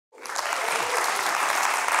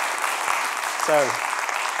So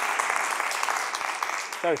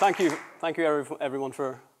thank you everyone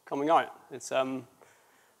for coming out. It's a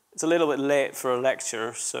little bit late for a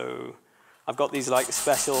lecture, so I've got these like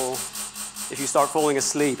special. If you start falling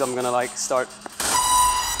asleep, I'm gonna like start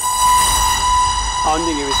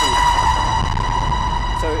pounding you with some.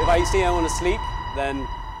 So if I see anyone asleep, then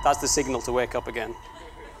that's the signal to wake up again.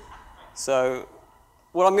 So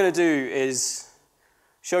what I'm gonna do is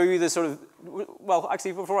show you the sort of. Well,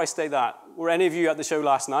 actually, before I say that, were any of you at the show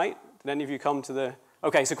last night? Did any of you come to the?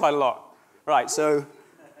 Okay, so quite a lot. Right, so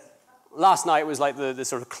last night was like the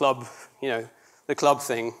sort of club, the club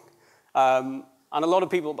thing. And a lot of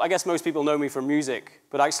people, I guess most people know me from music,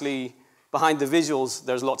 but actually behind the visuals,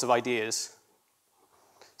 there's lots of ideas.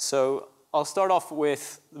 So I'll start off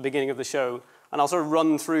with the beginning of the show, and I'll sort of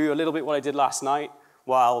run through a little bit what I did last night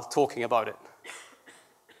while talking about it.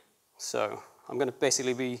 So I'm going to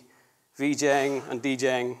basically be VJing and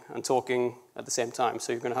DJing and talking at the same time,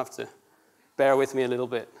 so you're going to have to bear with me a little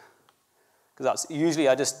bit, because that's usually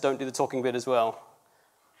I just don't do the talking bit as well.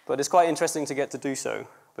 But it's quite interesting to get to do so,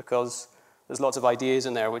 because there's lots of ideas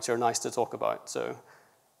in there which are nice to talk about. So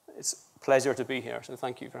it's a pleasure to be here, so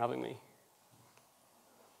thank you for having me.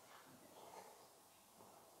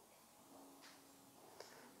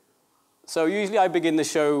 So usually I begin the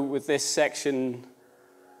show with this section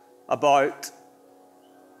about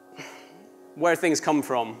where things come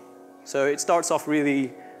from. So it starts off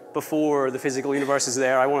really before the physical universe is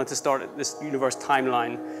there. I wanted to start this universe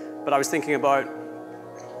timeline, but I was thinking about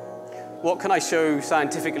what can I show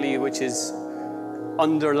scientifically which is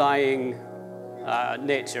underlying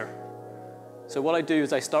nature. So what I do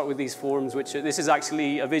is I start with these forms, this is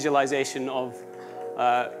actually a visualization of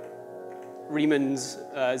Riemann's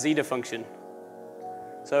zeta function.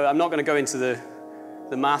 So I'm not going to go into the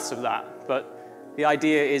maths of that, but the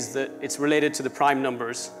idea is that it's related to the prime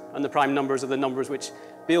numbers, and the prime numbers are the numbers which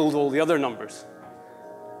build all the other numbers.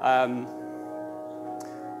 And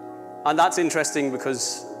that's interesting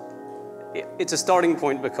because it's a starting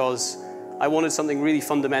point, because I wanted something really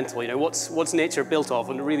fundamental. What's nature built of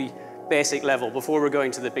on a really basic level before we're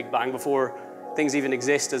going to the Big Bang, before things even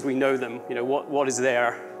exist as we know them. What is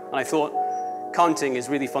there? And I thought counting is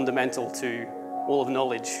really fundamental to all of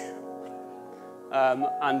knowledge.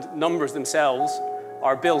 And numbers themselves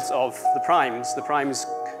are built of the primes. The primes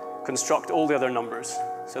construct all the other numbers,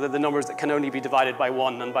 so they're the numbers that can only be divided by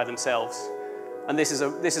one and by themselves. And this is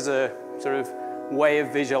a sort of way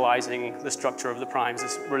of visualizing the structure of the primes.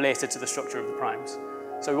 It's related to the structure of the primes.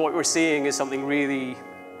 So what we're seeing is something really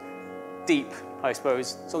deep, I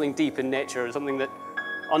suppose, something deep in nature, something that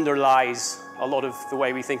underlies a lot of the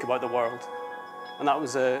way we think about the world. And that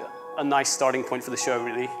was a nice starting point for the show,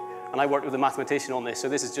 really. And I worked with a mathematician on this, so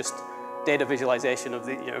this is just data visualization of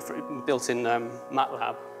the, built in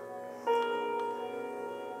MATLAB,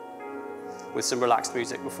 with some relaxed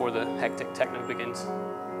music before the hectic techno begins.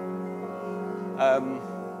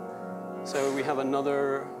 So we have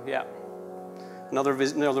another way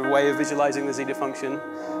of visualizing the zeta function.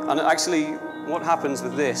 And actually, what happens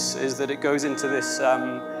with this is that it goes into this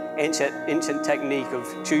ancient technique of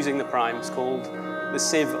choosing the primes called the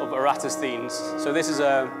sieve of Eratosthenes. So this is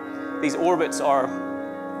these orbits are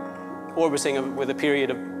orbiting with a period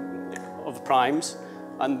of primes,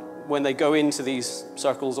 and when they go into these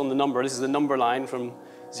circles on the number, this is the number line from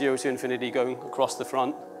 0 to infinity going across the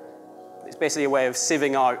front. It's basically a way of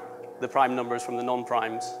sieving out the prime numbers from the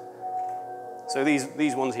non-primes. So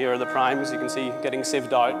these ones here are the primes, you can see getting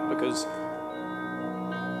sieved out because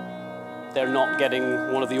they're not getting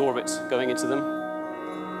one of the orbits going into them.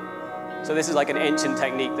 So this is like an ancient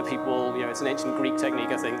technique that people, it's an ancient Greek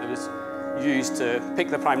technique, I think, that was used to pick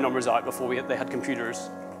the prime numbers out before they had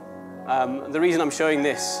computers. The reason I'm showing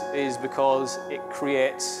this is because it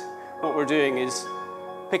creates, what we're doing is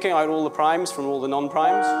picking out all the primes from all the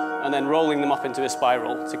non-primes and then rolling them up into a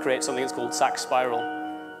spiral to create something that's called Sachs spiral.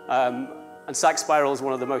 And Sachs spiral is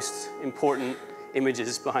one of the most important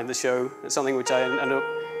images behind the show. It's something which I ended up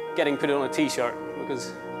getting put on a t-shirt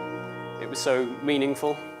because it was so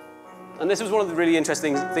meaningful. And this was one of the really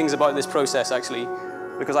interesting things about this process, actually,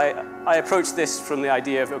 because I approached this from the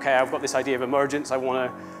idea of, okay, I've got this idea of emergence. I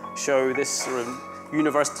want to show this sort of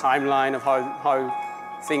universe timeline of how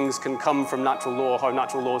things can come from natural law, how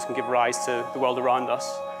natural laws can give rise to the world around us.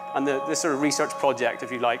 And this sort of research project,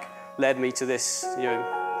 if you like, led me to this,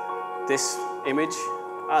 this image.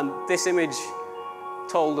 And this image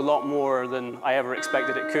told a lot more than I ever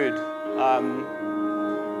expected it could,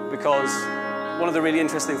 because one of the really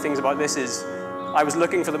interesting things about this is I was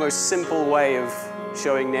looking for the most simple way of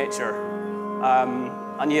showing nature,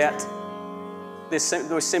 and yet the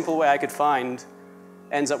most simple way I could find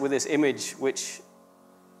ends up with this image, which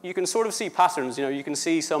you can sort of see patterns. You know, you can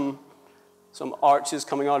see some arches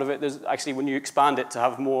coming out of it. There's actually, when you expand it to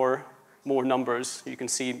have more numbers, you can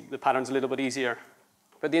see the patterns a little bit easier.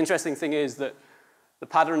 But the interesting thing is that the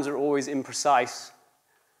patterns are always imprecise.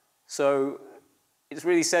 So it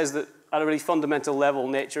really says that at a really fundamental level,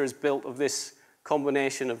 nature is built of this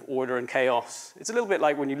combination of order and chaos. It's a little bit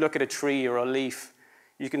like when you look at a tree or a leaf,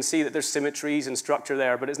 you can see that there's symmetries and structure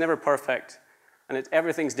there, but it's never perfect. And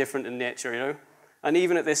everything's different in nature, you know? And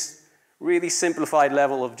even at this really simplified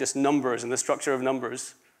level of just numbers and the structure of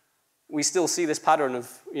numbers, we still see this pattern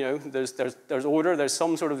of, you know, there's order, there's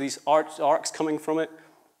some sort of these arcs coming from it,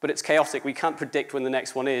 but it's chaotic. We can't predict when the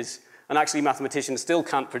next one is. And actually, mathematicians still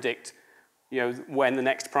can't predict, you know, when the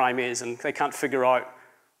next prime is, and they can't figure out,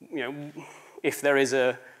 you know, if there is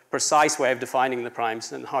a precise way of defining the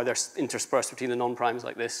primes and how they're interspersed between the non-primes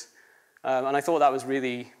like this. And I thought that was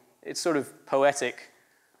really, it's sort of poetic,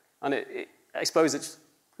 and I suppose it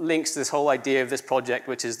links to this whole idea of this project,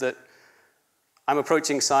 which is that I'm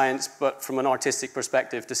approaching science, but from an artistic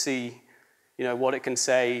perspective, to see, you know, what it can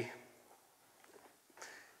say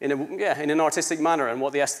in an artistic manner, and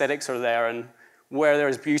what the aesthetics are there, and where there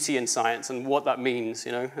is beauty in science, and what that means,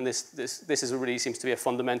 you know. And this is really seems to be a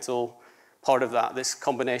fundamental part of that, this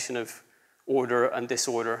combination of order and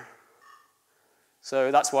disorder. So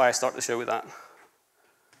that's why I start the show with that.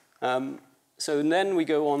 So then we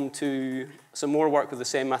go on to some more work with the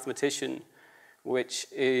same mathematician, which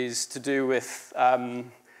is to do with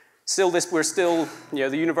we're still, you know,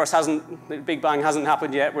 the universe the Big Bang hasn't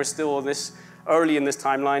happened yet. We're still early in this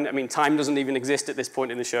timeline. I mean, time doesn't even exist at this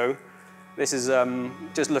point in the show. This is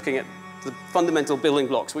just looking at the fundamental building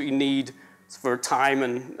blocks, what you need for time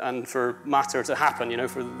and for matter to happen, you know,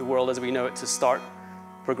 for the world as we know it to start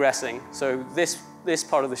progressing. So this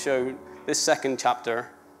part of the show, this second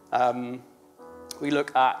chapter, we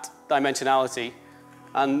look at dimensionality.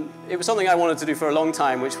 And it was something I wanted to do for a long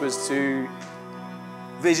time, which was to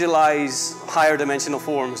visualize higher dimensional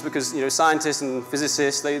forms, because, you know, scientists and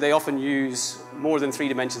physicists, they often use more than 3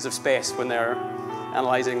 dimensions of space when they're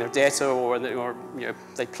analyzing their data, or you know,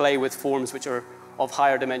 they play with forms which are of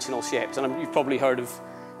higher dimensional shapes. And you've probably heard of,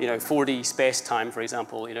 you know, 4D space-time, for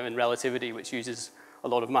example, you know, in relativity, which uses a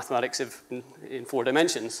lot of mathematics in 4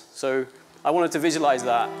 dimensions. So I wanted to visualize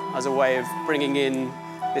that as a way of bringing in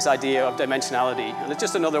this idea of dimensionality. And it's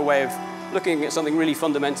just another way of looking at something really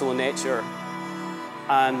fundamental in nature,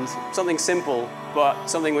 and something simple, but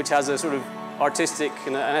something which has a sort of artistic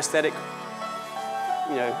and an aesthetic,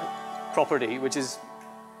 you know, property, which is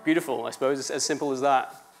beautiful, I suppose. It's as simple as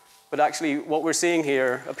that. But actually, what we're seeing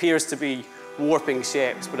here appears to be warping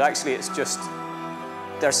shapes, but actually it's just,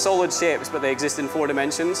 they're solid shapes, but they exist in 4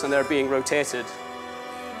 dimensions, and they're being rotated.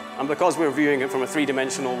 And because we're viewing it from a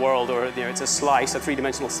 3-dimensional world, or, you know, it's a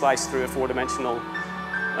 3-dimensional slice through a 4-dimensional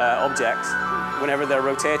object, whenever they're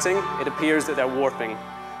rotating, it appears that they're warping.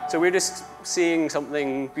 So we're just seeing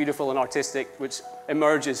something beautiful and artistic which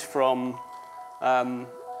emerges from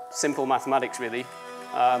simple mathematics, really.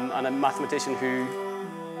 And a mathematician who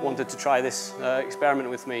wanted to try this experiment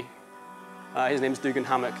with me. His name's Dugan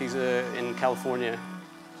Hammock. He's in California.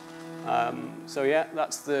 So yeah,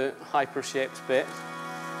 that's the hyper-shaped bit.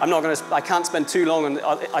 I can't spend too long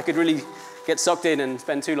on, I could really get sucked in and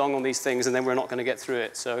spend too long on these things, and then we're not going to get through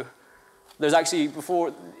it. So there's actually,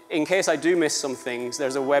 in case I do miss some things,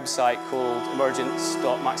 there's a website called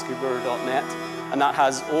emergence.maxcooper.net, and that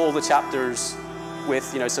has all the chapters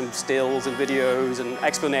with, you know, some stills and videos and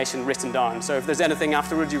explanation written down. So if there's anything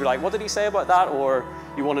afterwards you're like, what did he say about that? Or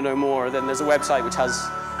you want to know more, then there's a website which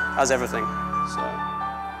has everything. So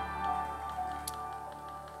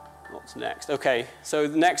what's next? Okay, so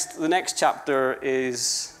the next chapter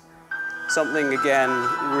is something, again,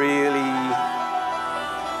 a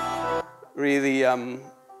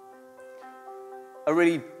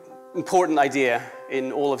really important idea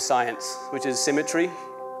in all of science, which is symmetry.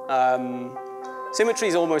 Symmetry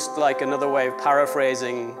is almost like another way of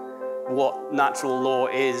paraphrasing what natural law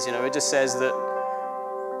is. You know, it just says that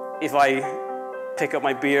if I pick up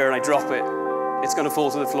my beer and I drop it, it's going to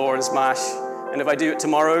fall to the floor and smash. And if I do it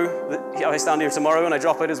tomorrow, if I stand here tomorrow and I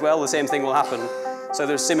drop it as well, the same thing will happen. So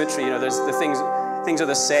there's symmetry. You know, there's the things are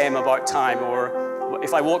the same about time. Or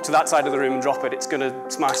if I walk to that side of the room and drop it, it's going to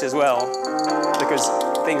smash as well, because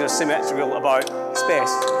things are symmetrical about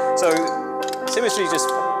space. So symmetry is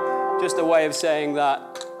just a way of saying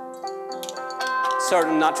that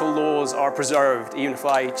certain natural laws are preserved, even if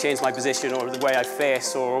I change my position or the way I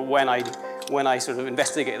face or when I sort of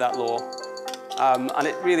investigate that law. And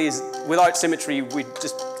it really is, without symmetry, we'd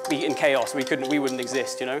just be in chaos. We wouldn't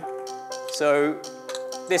exist, you know? So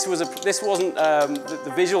this wasn't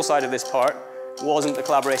the visual side of this part wasn't the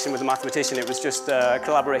collaboration with a mathematician. It was just a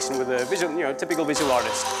collaboration with a visual, typical visual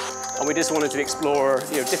artist. And we just wanted to explore,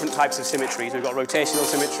 different types of symmetries. We've got rotational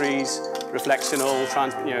symmetries, reflectional,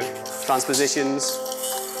 transpositions,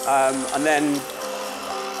 and then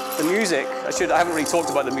the music. I haven't really talked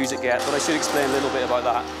about the music yet, but I should explain a little bit about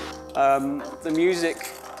that. The music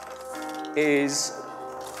is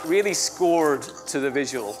really scored to the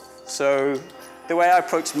visual. So the way I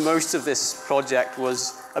approached most of this project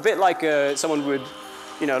was a bit like someone would,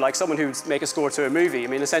 like someone who'd make a score to a movie. I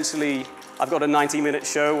mean, essentially, I've got a 90-minute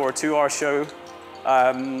show or a 2-hour show,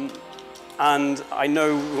 and I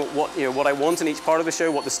know what I want in each part of the show,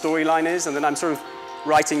 what the storyline is, and then I'm sort of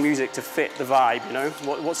writing music to fit the vibe.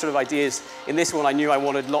 What sort of ideas. In this one, I knew I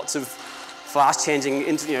wanted lots of fast-changing,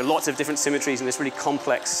 lots of different symmetries in this really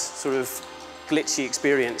complex sort of glitchy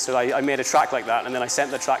experience. So I made a track like that, and then I sent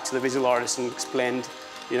the track to the visual artist and explained,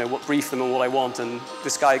 what briefed them and what I want. And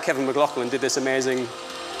this guy, Kevin McLaughlin, did this amazing,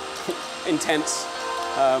 intense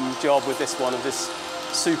job with this one, of this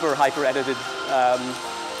super hyper-edited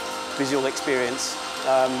visual experience,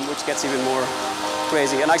 which gets even more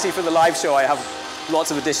crazy. And actually, for the live show, I have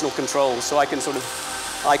lots of additional controls, so I can sort of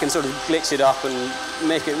glitch it up and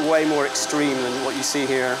make it way more extreme than what you see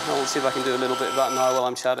here. I'll see if I can do a little bit of that now while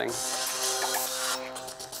I'm chatting.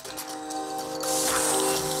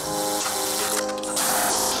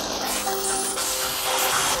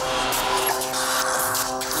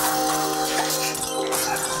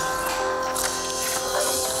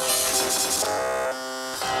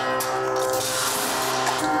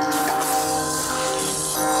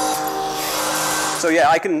 So yeah,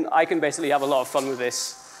 I can basically have a lot of fun with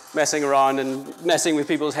this, messing around and messing with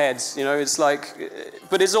people's heads. It's like,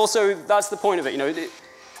 but it's also, that's the point of it.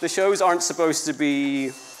 The shows aren't supposed to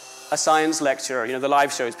be a science lecture. The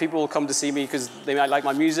live shows. People will come to see me because they might like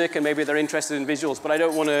my music and maybe they're interested in visuals. But I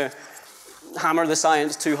don't want to hammer the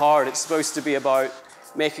science too hard. It's supposed to be about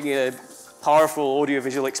making a powerful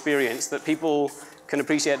audiovisual experience that people can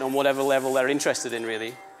appreciate on whatever level they're interested in,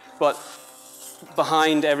 really. But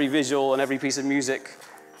behind every visual and every piece of music,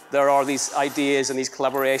 there are these ideas and these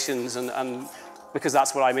collaborations, and because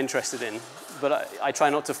that's what I'm interested in. But I try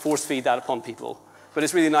not to force feed that upon people. But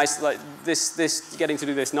it's really nice, like this getting to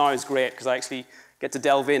do this now is great, because I actually get to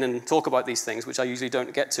delve in and talk about these things, which I usually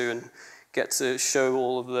don't get to, and get to show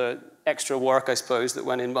all of the extra work, I suppose, that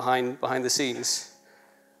went in behind the scenes.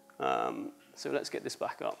 So let's get this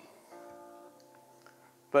back up.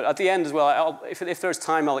 But at the end as well, if there's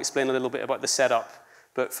time, I'll explain a little bit about the setup.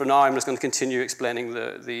 But for now, I'm just going to continue explaining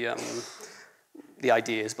the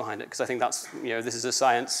ideas behind it, because I think that's, this is a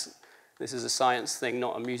science thing,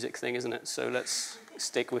 not a music thing, isn't it? So let's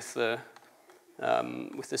stick with the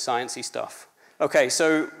sciencey stuff. Okay,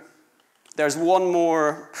 so there's one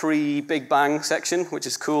more pre-Big Bang section, which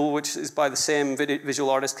is cool, which is by the same visual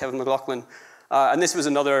artist, Kevin McLaughlin, and this was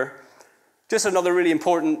just another really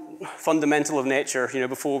important fundamental of nature,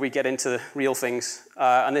 before we get into real things.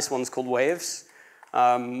 And this one's called waves,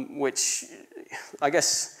 which I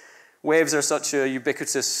guess waves are such a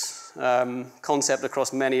ubiquitous concept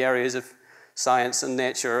across many areas of science and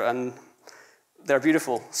nature, and they're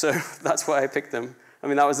beautiful. So that's why I picked them. I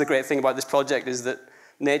mean, that was the great thing about this project, is that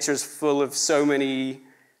nature's full of so many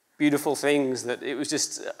beautiful things that it was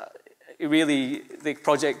just, the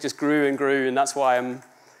project just grew and grew, and that's why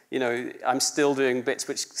I'm still doing bits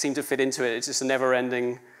which seem to fit into it. It's just a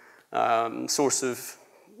never-ending source of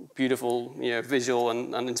beautiful, visual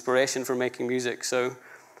and inspiration for making music. So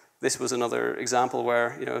this was another example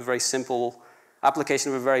where, a very simple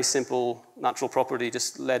application of a very simple natural property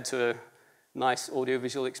just led to a nice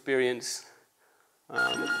audiovisual experience.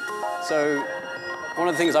 So one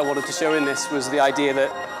of the things I wanted to show in this was the idea that,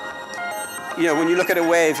 when you look at a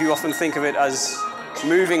wave, you often think of it as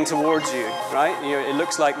moving towards you, right? It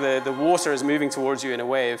looks like the water is moving towards you in a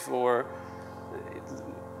wave,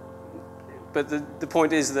 but the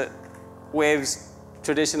point is that waves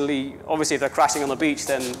traditionally, obviously if they're crashing on the beach,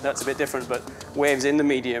 then that's a bit different, but waves in the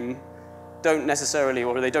medium don't necessarily,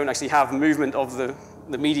 or they don't actually have movement of the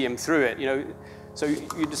medium through it, So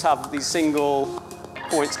you just have these single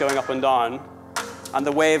points going up and down, and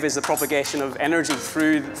the wave is the propagation of energy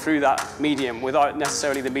through that medium without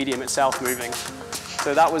necessarily the medium itself moving.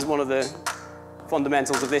 So that was one of the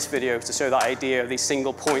fundamentals of this video, to show that idea of these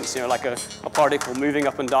single points, like a particle moving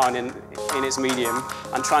up and down in its medium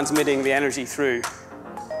and transmitting the energy through.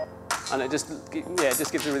 And it just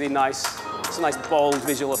gives a really nice, it's a nice bold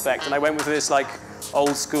visual effect. And I went with this like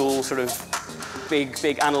old school sort of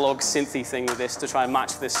big analog synthy thing with this to try and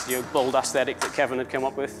match this bold aesthetic that Kevin had come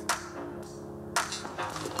up with.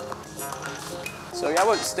 So yeah, I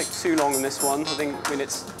won't stick too long on this one. I mean,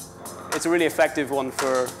 it's a really effective one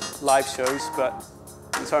for live shows, but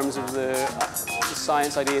in terms of the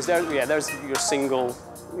science ideas, there's your single,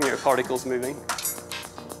 particles moving.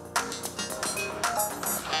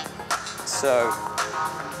 So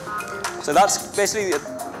that's basically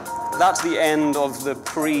that's the end of the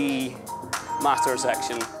pre-matter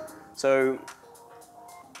section. So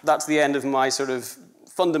that's the end of my sort of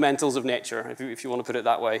fundamentals of nature, if you want to put it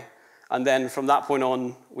that way. And then from that point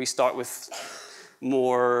on, we start with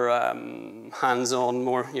more hands-on,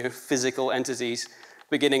 more physical entities,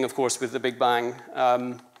 beginning, of course, with the Big Bang.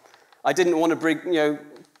 I didn't want to bring,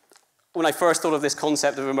 when I first thought of this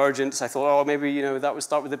concept of emergence, I thought, oh, maybe, that would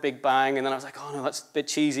start with the Big Bang. And then I was like, oh, no, that's a bit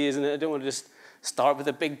cheesy, isn't it? I don't want to just start with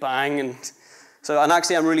the Big Bang. And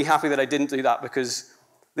actually, I'm really happy that I didn't do that, because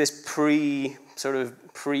this pre-matter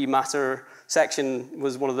section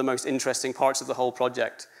was one of the most interesting parts of the whole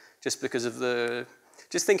project, just because of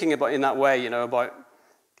just thinking about in that way, about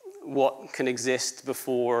what can exist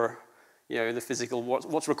before, the physical,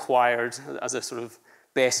 what's required as a sort of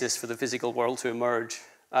basis for the physical world to emerge.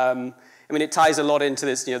 I mean, it ties a lot into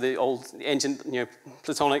this, the old ancient,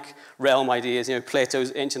 Platonic realm ideas,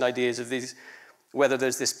 Plato's ancient ideas of these, whether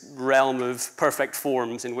there's this realm of perfect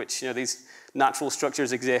forms in which, these natural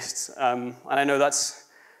structures exist. And I know that's,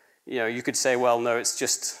 you could say, well, no, it's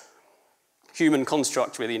just human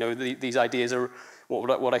construct, really. These ideas are,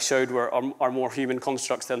 what I showed are more human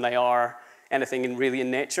constructs than they are anything really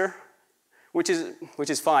in nature, which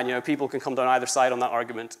is fine. People can come down either side on that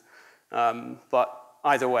argument. But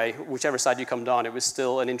either way, whichever side you come down, it was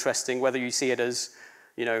still an interesting, whether you see it as,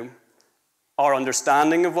 our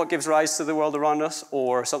understanding of what gives rise to the world around us,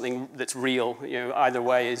 or something that's real. Either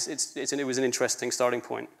way, it was an interesting starting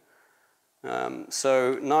point.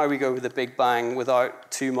 So now we go with the Big Bang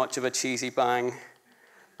without too much of a cheesy bang.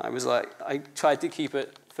 I tried to keep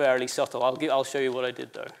it fairly subtle. I'll show you what I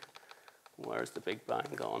did though. Where's the Big Bang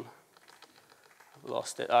gone? I've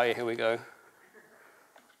lost it. Oh, yeah, here we go.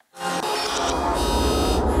 So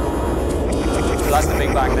that's the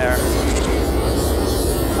Big Bang there.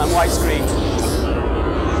 And widescreen.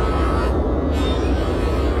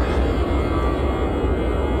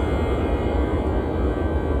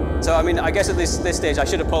 So, I mean, I guess at this stage I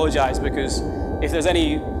should apologize, because if there's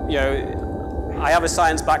any, I have a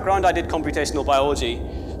science background. I did computational biology.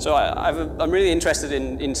 So I'm really interested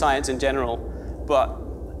in science in general.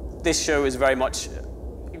 But this show is very much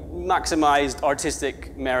maximized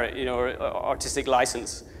artistic merit, or artistic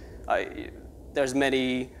license. There's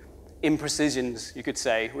many imprecisions, you could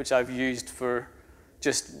say, which I've used for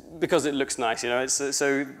just because it looks nice,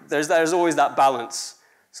 so there's always that balance.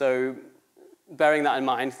 So bearing that in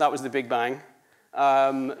mind, that was the Big Bang.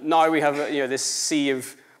 Now we have this sea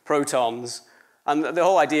of protons, and the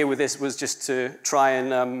whole idea with this was just to try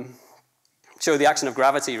and show the action of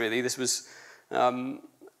gravity. Really, this was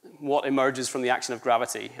what emerges from the action of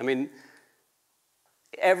gravity. I mean,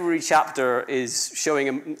 every chapter is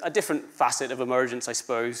showing a different facet of emergence, I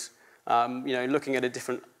suppose. Looking at a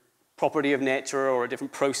different property of nature or a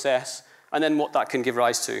different process, and then what that can give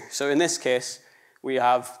rise to. So in this case, we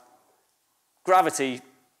have gravity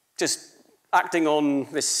just acting on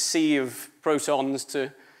this sea of protons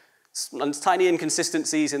and tiny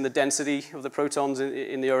inconsistencies in the density of the protons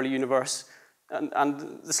in the early universe.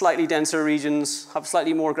 And the slightly denser regions have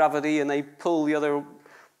slightly more gravity, and they pull the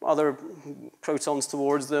other protons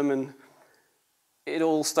towards them, and it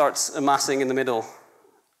all starts amassing in the middle.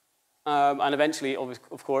 And eventually,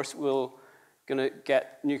 of course, we're going to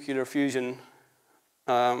get nuclear fusion.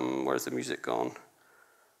 Where's the music gone?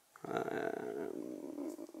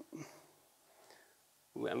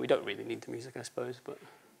 And we don't really need the music, I suppose, but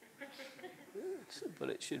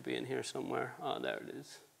it should be in here somewhere. Ah, there it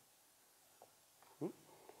is.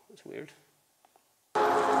 That's weird.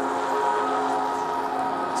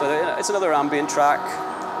 So it's another ambient track.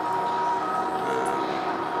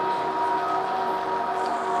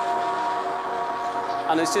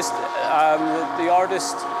 And it's just, the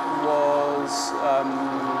artist was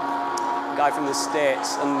a guy from the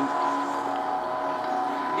States, and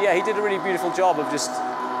yeah, he did a really beautiful job of just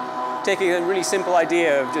taking a really simple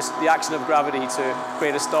idea of just the action of gravity to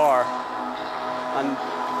create a star. And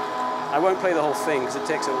I won't play the whole thing because it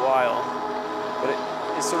takes a while, but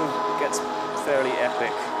it sort of gets fairly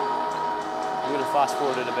epic. I'm going to fast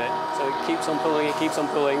forward it a bit. So it keeps on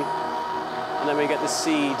pulling, and then we get the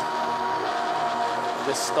seed,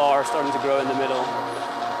 this star starting to grow in the middle.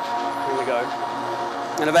 Here we go.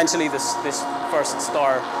 And eventually this first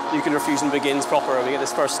star, nuclear fusion begins proper, and we get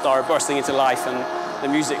this first star bursting into life, and the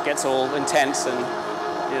music gets all intense, and,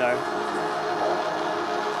 here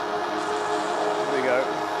we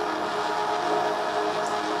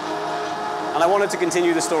And I wanted to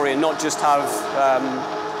continue the story and not just have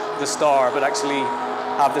the star, but actually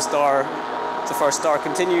have the star, the first star,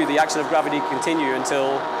 continue, the action of gravity continue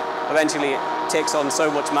until eventually it takes on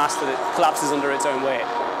so much mass that it collapses under its own weight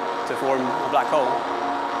to form a black hole.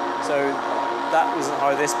 So that was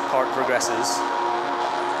how this part progresses.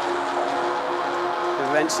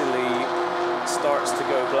 Eventually it starts to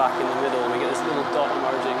go black in the middle and we get this little dot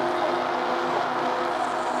emerging.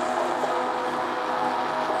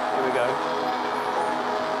 Here we go.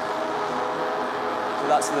 So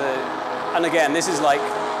that's the, and again, this is like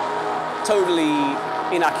totally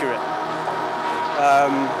inaccurate.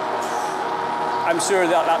 I'm sure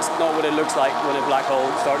that that's not what it looks like when a black hole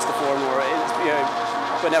starts to form, or it's, you know,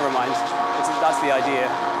 but never mind. That's the idea.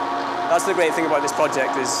 That's the great thing about this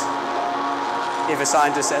project is, if a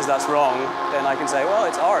scientist says that's wrong, then I can say, well,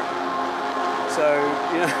 it's art. So,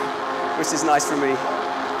 you know, which is nice for me.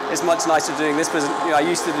 It's much nicer doing this. You know, I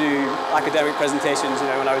used to do academic presentations, you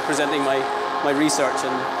know, when I was presenting my research,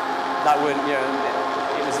 and that wouldn't, you know,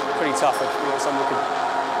 it was pretty tough if, you know, someone could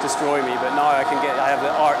destroy me. But now I have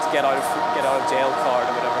the art get out of jail card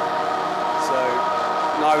or whatever. So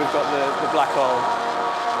now we've got the black hole.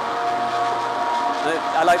 And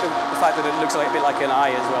I like the fact that it looks like a bit like an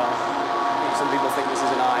eye as well. Some people think this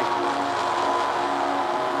is an eye.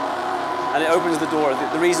 And it opens the door.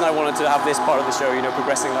 The reason I wanted to have this part of the show, you know,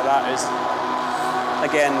 progressing like that is,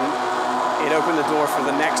 again, it opened the door for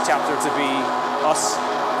the next chapter to be us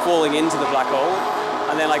falling into the black hole.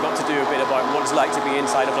 And then I got to do a bit about what it's like to be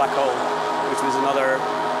inside a black hole, which was another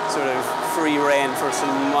sort of free rein for some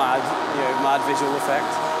mad visual effect.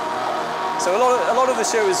 So a lot of the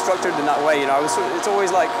show is structured in that way. You know, it's always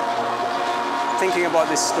like thinking about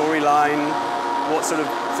this storyline, what sort of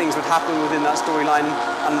things would happen within that storyline,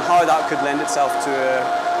 and how that could lend itself to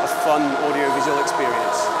a fun audio-visual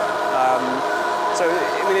experience. So,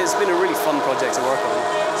 I mean, it's been a really fun project to work on.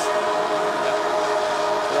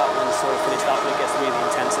 So that one's sort of finished up, and it gets really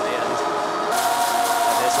intense at the end.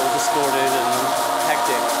 It's all distorted and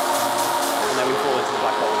hectic, and then we fall into the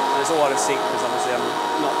black hole. And it's all out of sync, because obviously I'm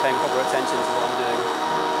not paying proper attention to what I'm doing.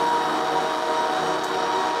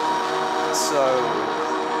 So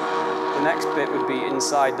the next bit would be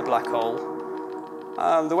inside the black hole.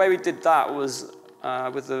 The way we did that was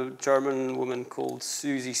with a German woman called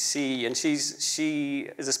Susie C, and she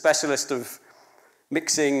is a specialist of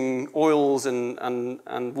mixing oils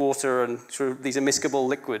and water and sort of these immiscible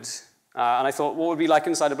liquids. And I thought, what would it be like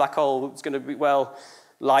inside a black hole? It's going to be, well,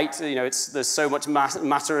 light. You know, there's so much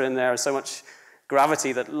matter in there, so much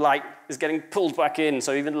gravity that light is getting pulled back in.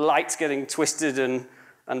 So even light's getting twisted and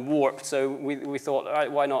warped. So we thought, all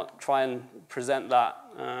right, why not try and present that?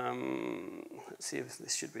 Let's see if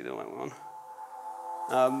this should be the right one.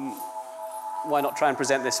 Why not try and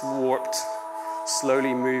present this warped,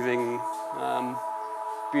 slowly moving,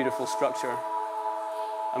 beautiful structure?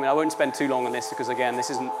 I mean, I won't spend too long on this because, again, this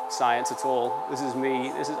isn't science at all. This is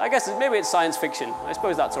me. I guess maybe it's science fiction. I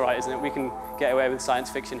suppose that's all right, isn't it? We can get away with science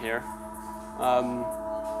fiction here.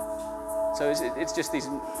 So it's just these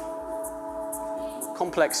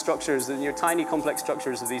complex structures, and your tiny complex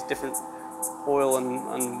structures of these different oil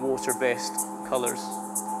and water-based colors.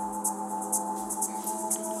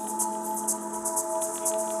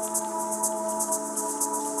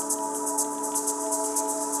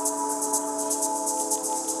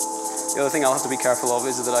 The other thing I'll have to be careful of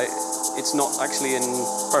is that it's not actually in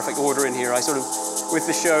perfect order in here. I sort of, with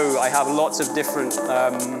the show, I have lots of different,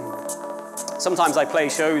 sometimes I play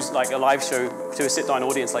shows, like a live show, to a sit-down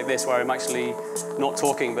audience like this, where I'm actually not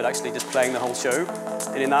talking, but actually just playing the whole show.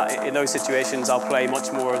 And in those situations, I'll play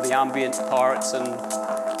much more of the ambient parts, and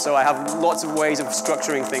so I have lots of ways of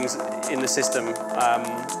structuring things in the system.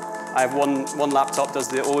 I have one laptop does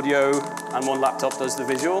the audio, and one laptop does the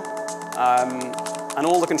visual. And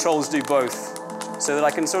all the controls do both, so that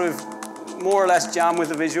I can sort of more or less jam with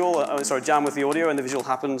the visual, jam with the audio, and the visual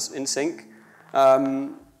happens in sync.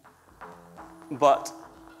 But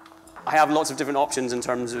I have lots of different options in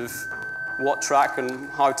terms of what track and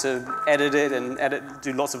how to edit it, and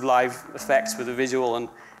do lots of live effects with the visual and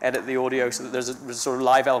edit the audio, so that there's a sort of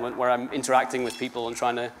live element where I'm interacting with people and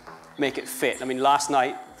trying to make it fit. I mean, last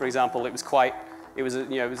night, for example, it was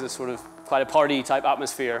a sort of quite a party type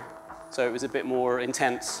atmosphere. So it was a bit more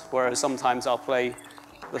intense, whereas sometimes I'll play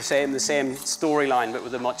the same storyline, but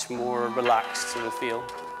with a much more relaxed sort of feel.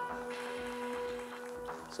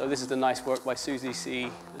 So this is the nice work by Susie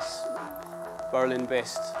C, this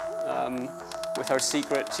Berlin-based, with her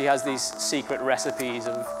she has these secret recipes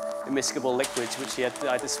of immiscible liquids, which I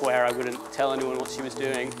had to swear I wouldn't tell anyone what she was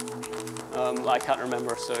doing. I can't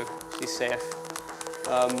remember, so she's safe.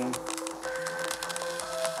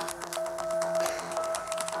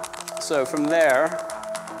 So from there,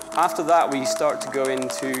 after that, we start to go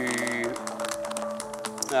into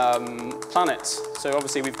planets. So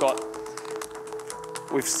obviously we've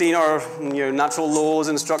seen our natural laws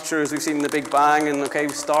and structures, we've seen the Big Bang, and okay,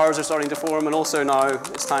 stars are starting to form, and also now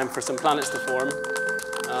it's time for some planets to form.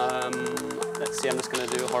 Let's see, I'm just going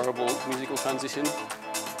to do a horrible musical transition.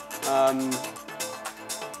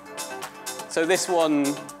 So this one,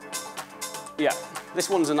 this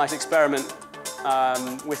one's a nice experiment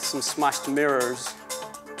with some smashed mirrors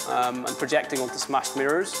and projecting onto smashed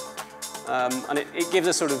mirrors. And it gives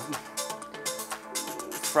a sort of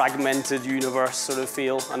fragmented universe sort of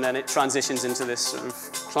feel, and then it transitions into this sort of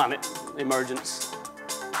planet emergence.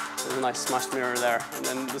 There's a nice smashed mirror there, and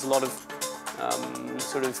then there's a lot of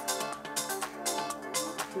sort of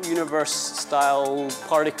universe-style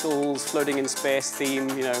particles floating in space theme,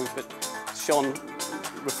 but shone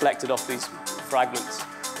reflected off these fragments,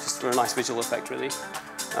 just for a nice visual effect, really.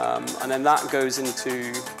 And then that goes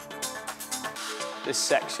into this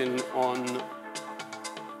section on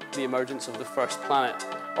the emergence of the first planet.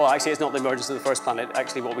 Oh, actually, it's not the emergence of the first planet.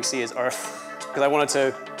 Actually, what we see is Earth, because I wanted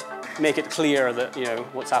to make it clear that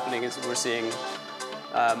what's happening is we're seeing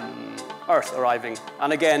Earth arriving.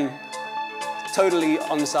 And again, totally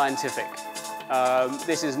unscientific.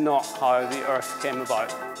 This is not how the Earth came about.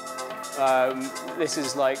 This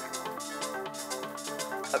is like,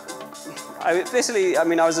 a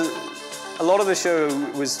lot of the show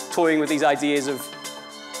was toying with these ideas of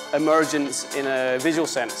emergence in a visual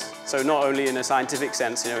sense. So not only in a scientific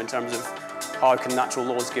sense, in terms of how can natural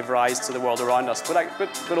laws give rise to the world around us,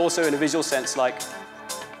 but also in a visual sense, like,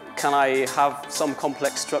 can I have some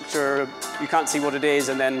complex structure, you can't see what it is,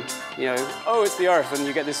 and then, oh, it's the Earth, and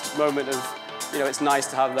you get this moment of, it's nice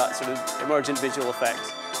to have that sort of emergent visual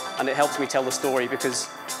effect. And it helps me tell the story, because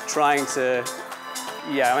trying to,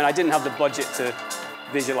 I didn't have the budget to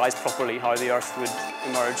visualize properly how the Earth would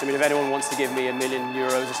emerge. If anyone wants to give me €1 million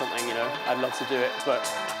or something, I'd love to do it. But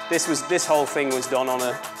this whole thing was done on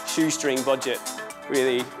a shoestring budget,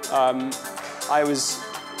 really. I was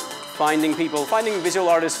finding visual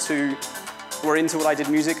artists who were into what I did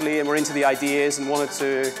musically and were into the ideas and wanted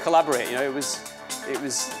to collaborate. It was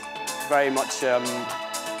very much,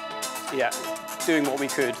 doing what we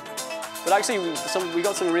could. But actually, we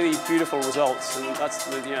got some really beautiful results, and that's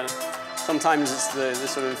sometimes it's the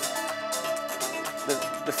sort of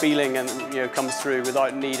the feeling and comes through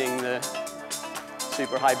without needing the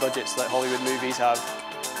super high budgets that Hollywood movies have.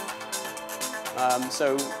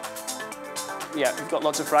 We've got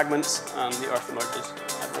lots of fragments, and the Earth emerges.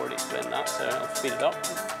 I've already explained that, so I'll speed it up.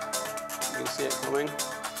 You can see it coming.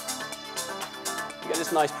 You get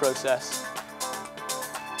this nice process.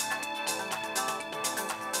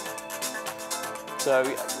 So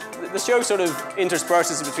the show sort of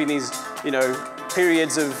intersperses between these,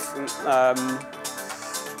 periods of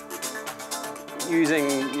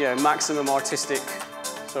using, maximum artistic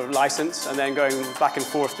sort of license, and then going back and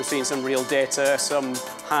forth between some real data, some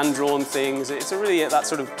hand-drawn things. It's really that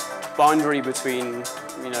sort of boundary between,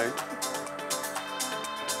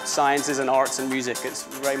 sciences and arts and music. It's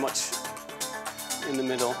very much in the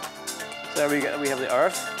middle. So there we have the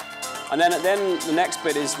Earth. And then the next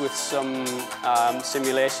bit is with some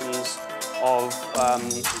simulations of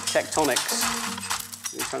tectonics.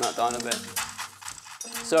 Let me turn that down a bit.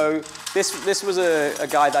 So this was a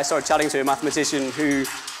guy that I started chatting to, a mathematician who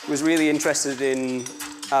was really interested in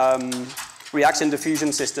reaction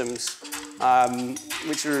diffusion systems,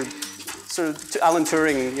 which are sort of Alan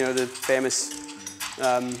Turing, the famous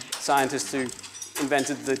scientist who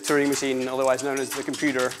invented the Turing machine, otherwise known as the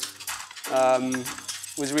computer.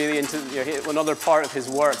 Was really into, another part of his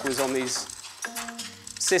work was on these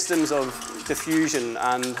systems of diffusion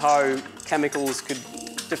and how chemicals could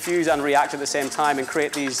diffuse and react at the same time and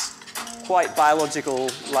create these quite biological,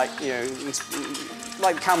 like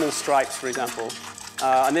camel stripes, for example.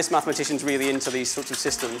 And this mathematician's really into these sorts of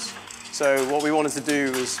systems. So what we wanted to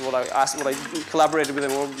do was, what I collaborated with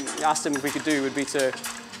him, or asked him if we could do, would be to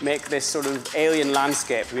make this sort of alien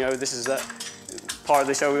landscape. This is a part of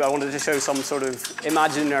the show. I wanted to show some sort of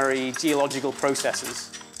imaginary geological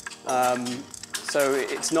processes. So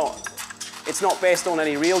it's not based on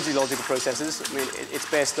any real geological processes. It's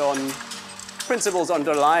based on principles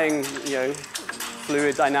underlying,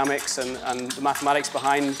 fluid dynamics and the mathematics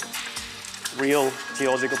behind real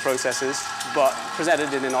geological processes, but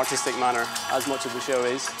presented in an artistic manner, as much of the show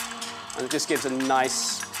is. And it just gives a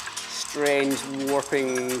nice, strange,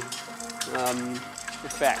 warping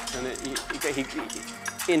effect. And he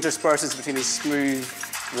intersperses between these smooth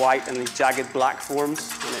white and these jagged black forms,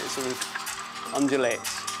 and it sort of undulates.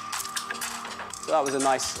 So that was a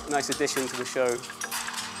nice addition to the show.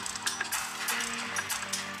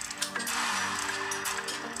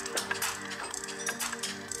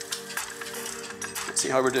 see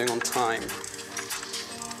how we're doing on time.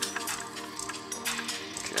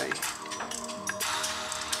 Okay.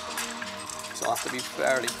 So I'll have to be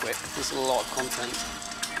fairly quick. This is a lot of content.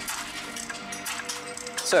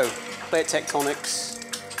 So, plate tectonics.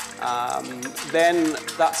 Then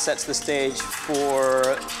that sets the stage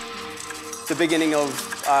for the beginning of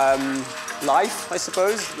life, I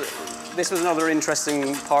suppose. This was another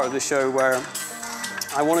interesting part of the show where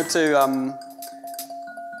I wanted to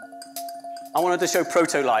show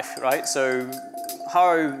proto-life, right? So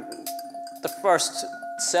how the first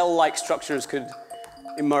cell-like structures could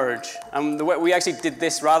emerge. And the way we actually did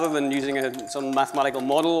this rather than using some mathematical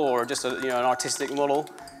model or just an artistic model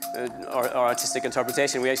or artistic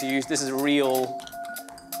interpretation. We actually used this is real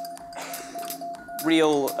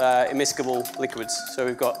immiscible liquids. So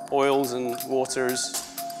we've got oils and waters.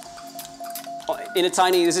 In a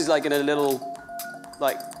tiny, this is like in a little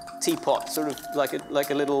teapot, sort of like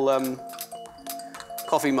a little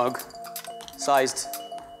coffee mug sized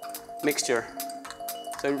mixture.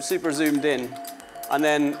 So super zoomed in. And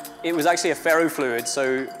then it was actually a ferrofluid,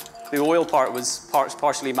 so the oil part was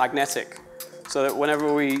partially magnetic. So that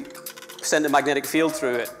whenever we sent a magnetic field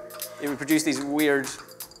through it, it would produce these weird,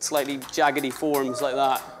 slightly jaggedy forms like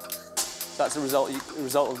that. That's the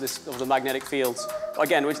result of the magnetic fields.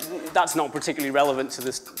 Again, that's not particularly relevant to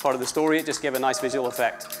this part of the story. It just gave a nice visual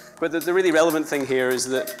effect. But the really relevant thing here is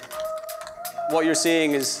that what you're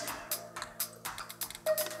seeing is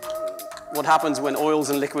what happens when oils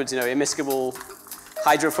and liquids, immiscible,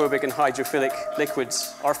 hydrophobic and hydrophilic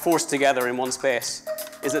liquids are forced together in one space,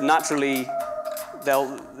 is that naturally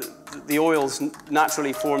the oils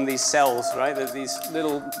naturally form these cells, right? These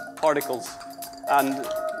little particles. And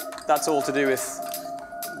that's all to do with,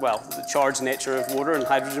 well, the charged nature of water and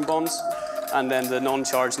hydrogen bonds, and then the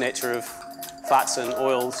non-charged nature of fats and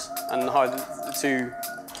oils, and how the two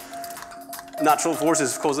natural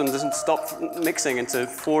forces cause them to stop mixing and to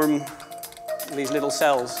form these little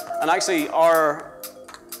cells. And actually, our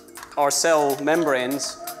cell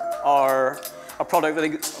membranes are a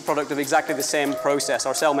product of exactly the same process.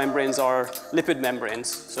 Our cell membranes are lipid membranes,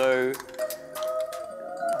 so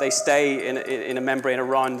they stay in a membrane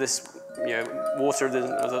around this, water,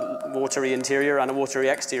 the watery interior and a watery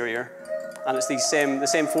exterior, and it's the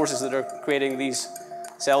same forces that are creating these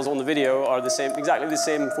cells on the video are exactly the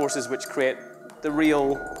same forces which create the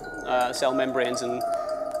real cell membranes and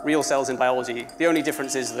real cells in biology. The only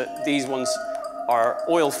difference is that these ones are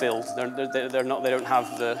oil-filled. They're not. They don't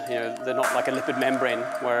have they're not like a lipid membrane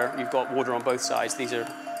where you've got water on both sides. These are.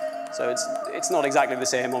 So it's not exactly the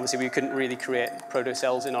same. Obviously, we couldn't really create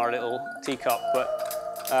protocells in our little teacup, but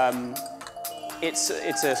it's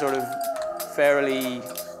a sort of fairly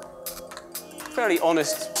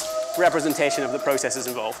honest representation of the processes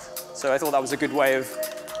involved. So I thought that was a good way of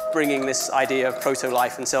bringing this idea of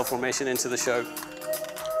proto-life and cell formation into the show.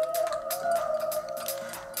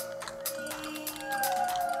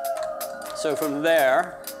 So from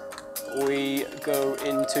there, we go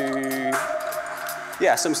into,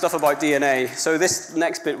 some stuff about DNA. So this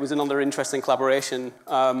next bit was another interesting collaboration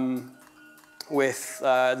with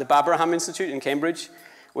the Babraham Institute in Cambridge,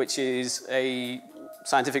 which is a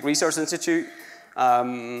scientific research institute.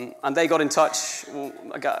 And they got in touch,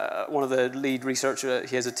 one of the lead researchers,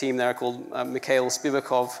 he has a team there called Mikhail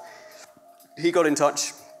Spivakov. He got in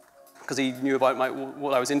touch because he knew about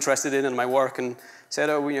what I was interested in and my work, and said,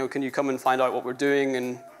 can you come and find out what we're doing,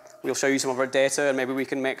 and we'll show you some of our data, and maybe we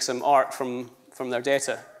can make some art from their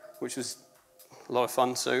data, which was a lot of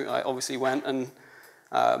fun. So I obviously went, and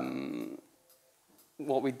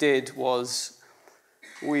what we did was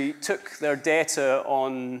we took their data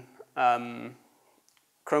on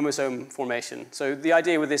chromosome formation. So the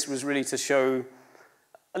idea with this was really to show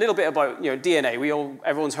a little bit about DNA.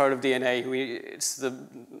 Everyone's heard of DNA. It's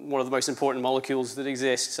one of the most important molecules that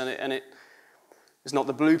exists, and it's not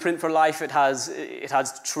the blueprint for life. It has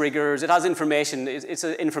triggers. It has information. It's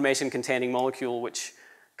an information-containing molecule which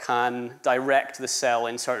can direct the cell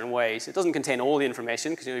in certain ways. It doesn't contain all the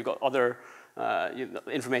information because you've got other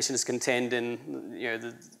information is contained in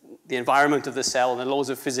the environment of the cell and the laws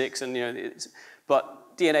of physics, and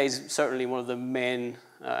but DNA is certainly one of the main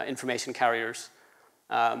information carriers.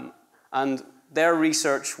 And their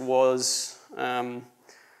research was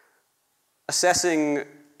assessing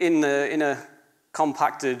in a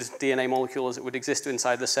compacted DNA molecule as it would exist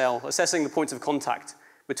inside the cell, assessing the points of contact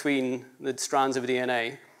between the strands of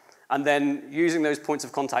DNA, and then using those points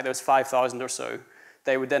of contact, there was 5,000 or so,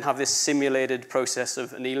 they would then have this simulated process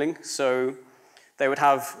of annealing. So they would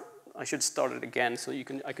have, I should start it again so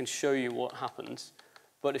I can show you what happens.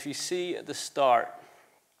 But if you see at the start,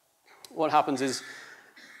 what happens is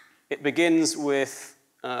it begins with,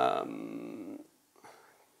 where's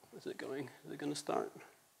it going? Is it going to start?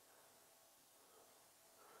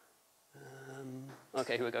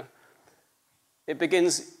 Okay, here we go. It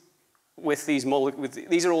begins with these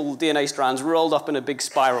these are all DNA strands rolled up in a big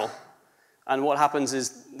spiral. And what happens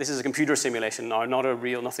is, this is a computer simulation now,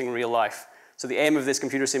 nothing real life. So the aim of this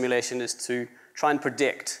computer simulation is to try and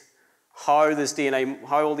predict how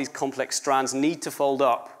how all these complex strands need to fold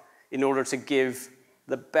up in order to give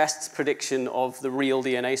the best prediction of the real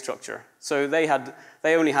DNA structure. So they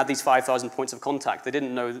only had these 5,000 points of contact. They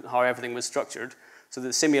didn't know how everything was structured. So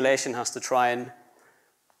the simulation has to try and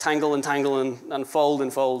tangle and tangle and fold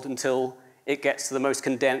until it gets to the most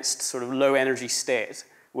condensed sort of low energy state,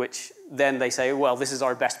 which then they say, well, this is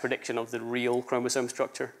our best prediction of the real chromosome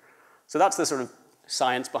structure. So that's the sort of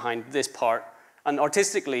science behind this part. And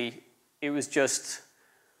artistically, it was just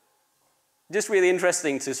really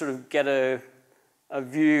interesting to sort of get a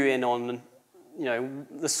view in on,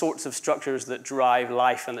 the sorts of structures that drive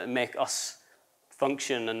life and that make us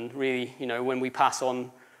function. And really, when we pass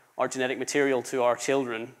on our genetic material to our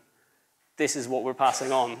children, this is what we're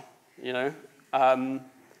passing on,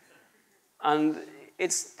 and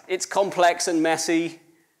it's complex and messy,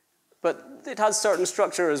 but it has certain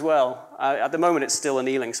structure as well. At the moment, it's still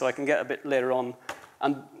annealing, so I can get a bit later on.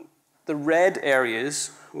 And the red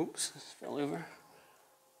areas, oops, this fell over.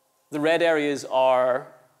 The red areas are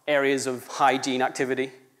areas of high gene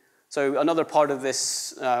activity. So another part of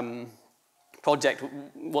this project,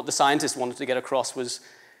 what the scientists wanted to get across was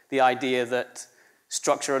the idea that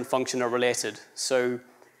structure and function are related. So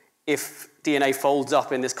if DNA folds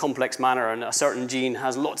up in this complex manner and a certain gene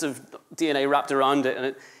has lots of DNA wrapped around it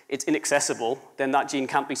and it's inaccessible, then that gene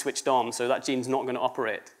can't be switched on, so that gene's not going to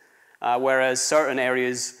operate. Whereas certain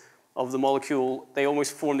areas of the molecule, they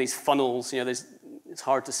almost form these funnels. It's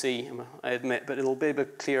hard to see, I admit, but it'll be a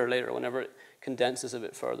bit clearer later whenever it condenses a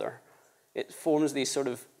bit further. It forms these sort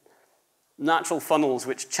of natural funnels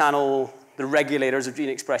which channel the regulators of gene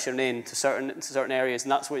expression into certain areas,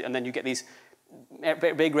 and then you get these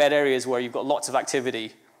big red areas where you've got lots of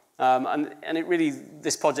activity. And it really,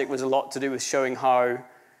 this project was a lot to do with showing how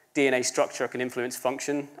DNA structure can influence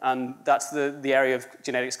function, and that's the area of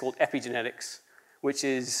genetics called epigenetics, which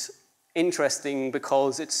is interesting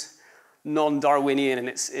because it's non-Darwinian in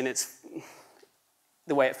its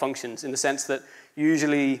the way it functions, in the sense that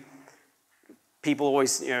usually people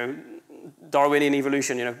always, Darwinian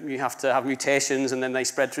evolution, you have to have mutations and then they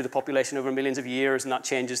spread through the population over millions of years and that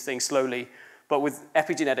changes things slowly. But with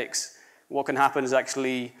epigenetics, what can happen is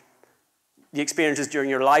actually the experiences during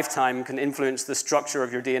your lifetime can influence the structure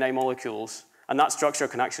of your DNA molecules, and that structure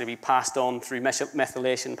can actually be passed on through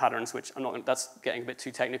methylation patterns, which that's getting a bit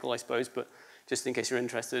too technical, I suppose, but just in case you're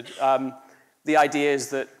interested. The idea is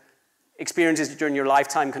that experiences during your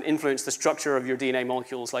lifetime can influence the structure of your DNA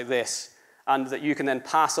molecules like this, and that you can then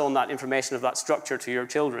pass on that information of that structure to your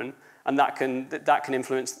children, and that can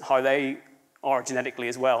influence how they are genetically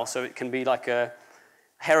as well. So it can be like a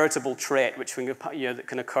heritable trait which that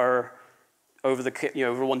can occur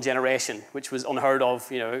over one generation, which was unheard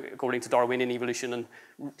of, according to Darwinian evolution, and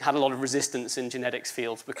had a lot of resistance in genetics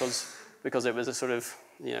fields because it was a sort of,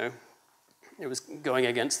 it was going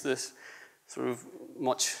against this sort of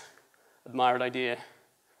much admired idea.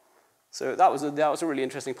 So that was a really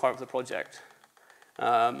interesting part of the project.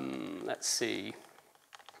 Let's see.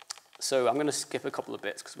 So I'm going to skip a couple of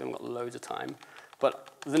bits because we haven't got loads of time.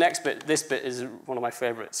 But the next bit, this bit is one of my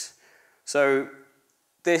favorites. So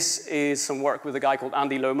this is some work with a guy called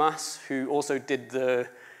Andy Lomas, who also did the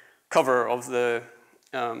cover of the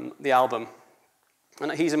album.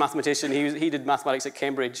 And he's a mathematician. He did mathematics at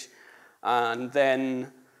Cambridge, and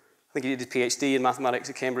then I think he did his PhD in mathematics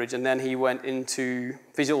at Cambridge, and then he went into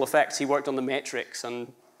visual effects. He worked on The Matrix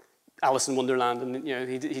and Alice in Wonderland, and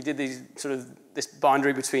he did this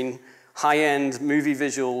boundary between high-end movie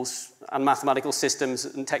visuals and mathematical systems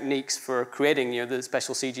and techniques for creating the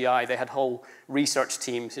special CGI. They had whole research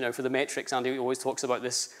teams. For The Matrix, Andy always talks about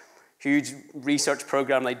this huge research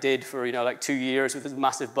program they did for like 2 years with this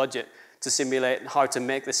massive budget to simulate how to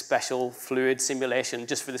make this special fluid simulation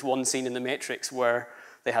just for this one scene in The Matrix where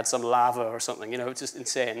they had some lava or something. It's just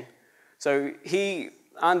insane. So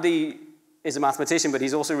Andy is a mathematician, but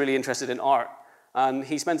he's also really interested in art. And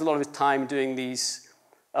he spends a lot of his time doing these,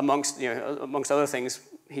 amongst other things,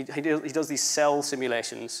 he does these cell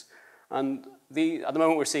simulations. And at the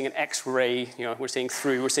moment we're seeing an X-ray, we're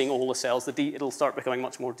seeing all the cells. It'll start becoming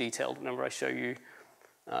much more detailed whenever I show you.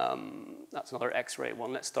 That's another X-ray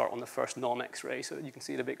one. Let's start on the first non-X-ray so that you can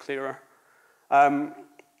see it a bit clearer.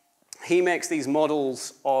 He makes these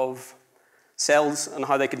models of cells and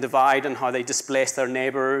how they can divide and how they displace their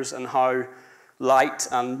neighbors and how light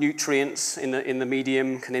and nutrients in the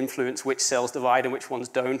medium can influence which cells divide and which ones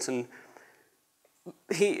don't. And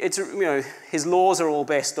his laws are all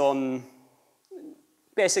based on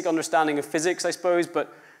basic understanding of physics, I suppose,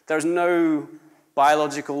 but there's no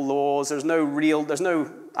biological laws, there's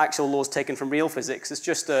no actual laws taken from real physics. It's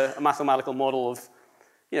just a mathematical model of,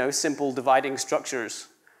 simple dividing structures.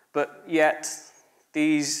 But yet,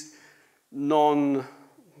 these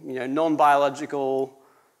non-biological,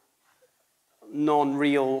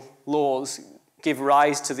 non-real laws give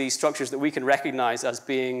rise to these structures that we can recognize as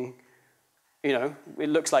being, it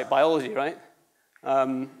looks like biology, right?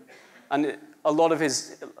 And a lot of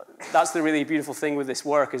that's the really beautiful thing with this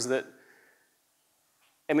work is that,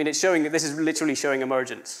 this is literally showing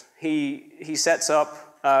emergence. He sets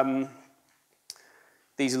up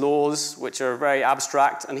these laws, which are very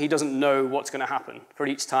abstract, and he doesn't know what's going to happen for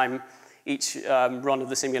each run of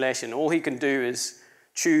the simulation. All he can do is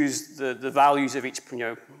choose the values of each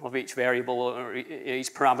variable or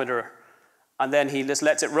each parameter, and then he just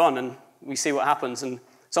lets it run, and we see what happens. And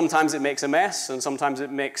sometimes it makes a mess, and sometimes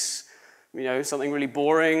it makes something really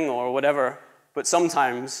boring or whatever. But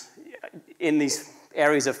sometimes in these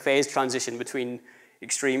areas of phase transition between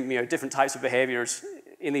extreme, different types of behaviors,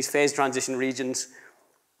 in these phase transition regions,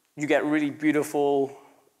 you get really beautiful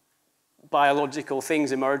biological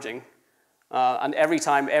things emerging. And every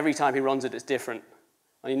time he runs it, it's different.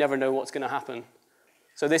 And you never know what's going to happen.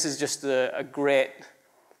 So this is just a great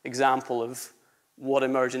example of what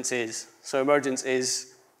emergence is. So emergence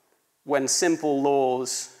is when simple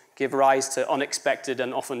laws give rise to unexpected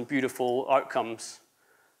and often beautiful outcomes.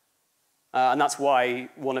 And that's why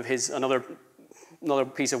another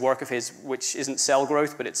piece of work of his, which isn't cell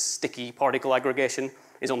growth, but it's sticky particle aggregation,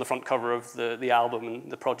 is on the front cover of the album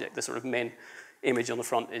and the project. The sort of main image on the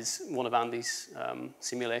front is one of Andy's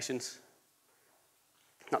simulations.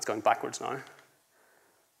 That's going backwards now.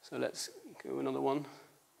 So let's go another one.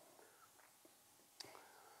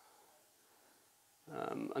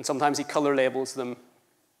 And sometimes he color labels them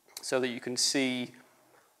so that you can see,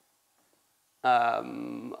 I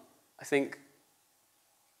think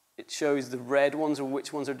it shows the red ones or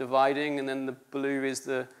which ones are dividing, and then the blue is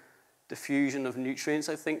the diffusion of nutrients,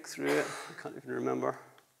 I think, through it. I can't even remember.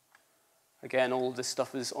 Again, all this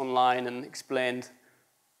stuff is online and explained,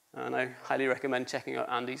 and I highly recommend checking out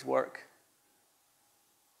Andy's work.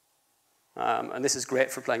 And this is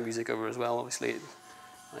great for playing music over as well, obviously.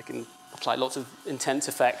 I can apply lots of intense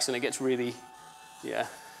effects, and it gets really, it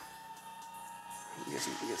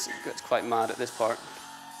gets quite mad at this part.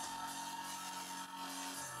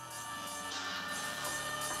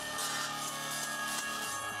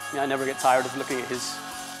 I never get tired of looking at his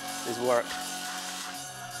work.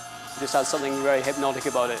 It just has something very hypnotic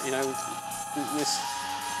about it, we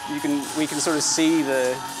can sort of see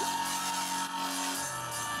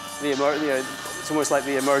it's almost like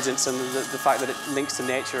the emergence and the fact that it links to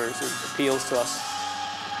nature sort of appeals to us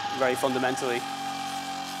very fundamentally.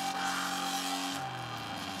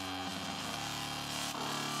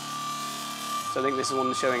 So I think this is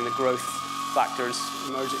one showing the growth factors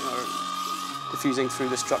emerging or diffusing through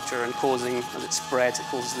the structure and causing, as it spreads, it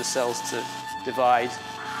causes the cells to divide.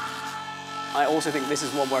 I also think this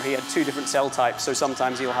is one where he had two different cell types, so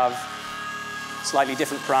sometimes he'll have slightly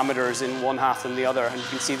different parameters in one half than the other, and you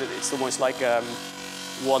can see that it's almost like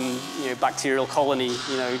one bacterial colony,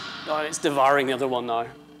 it's devouring the other one now.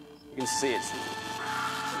 You can see it.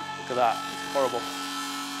 Look at that, it's horrible.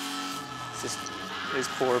 It's just those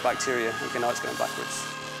poor bacteria. Okay, now it's going backwards.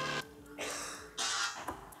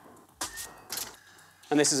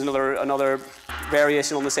 And this is another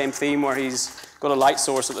variation on the same theme where he's got a light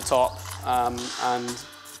source at the top, and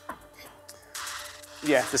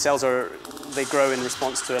the cells they grow in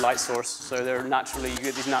response to a light source. So they're you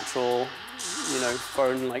get these natural,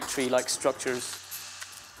 fern-like, tree-like structures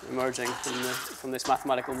emerging from this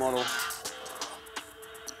mathematical model.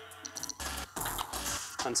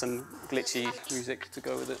 And some glitchy music to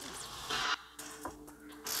go with it.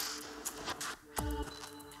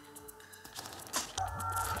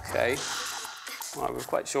 Okay, well, we're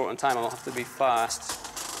quite short on time, I'll have to be fast.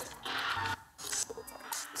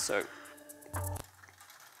 So,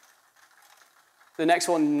 the next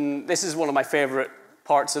one, this is one of my favorite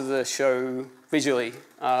parts of the show visually,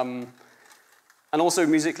 and also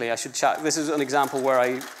musically, I should chat. This is an example where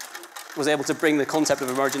I was able to bring the concept of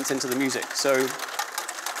emergence into the music. So,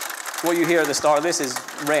 what you hear at the start of this is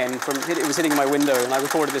rain. It was hitting my window, and I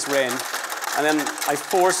recorded this rain. And then I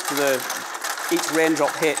forced each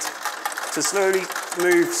raindrop hit to slowly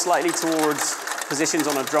move slightly towards positions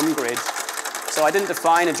on a drum grid. So I didn't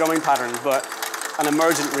define a drumming pattern, but an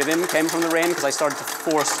emergent rhythm came from the rain because I started to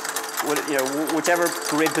force, whichever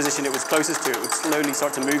grid position it was closest to, it would slowly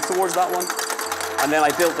start to move towards that one. And then I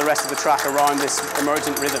built the rest of the track around this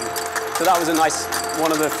emergent rhythm. So that was a nice,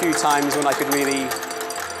 one of the few times when I could really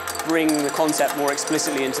bring the concept more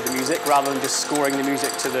explicitly into the music rather than just scoring the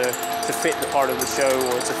music to fit the part of the show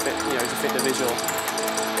or to fit the visual.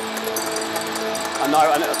 And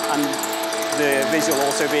the visual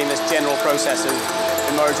also being this general process of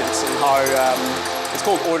emergence and how it's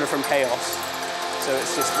called order from chaos. So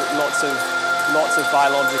it's just lots of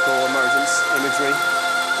biological emergence imagery.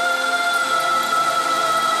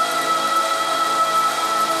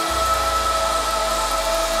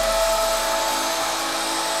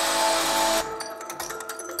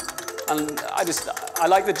 And I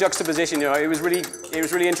like the juxtaposition. It was really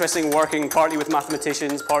interesting working partly with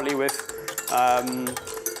mathematicians, partly with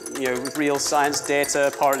with real science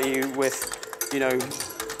data, partly with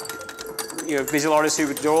visual artists who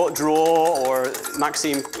would draw, or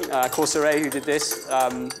Maxime Cosseret, who did this,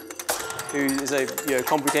 who is a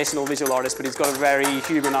computational visual artist, but he's got a very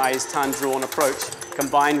humanized, hand-drawn approach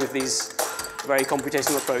combined with these very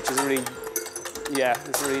computational approaches.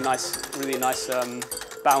 It's a really nice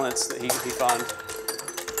balance that he found.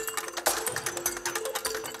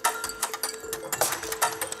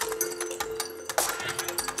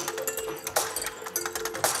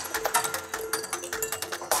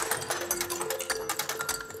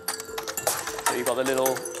 So you've got the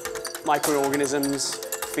little microorganisms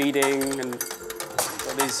feeding, and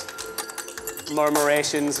got these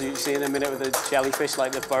murmurations you see in a minute with the jellyfish,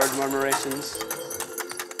 like the bird murmurations.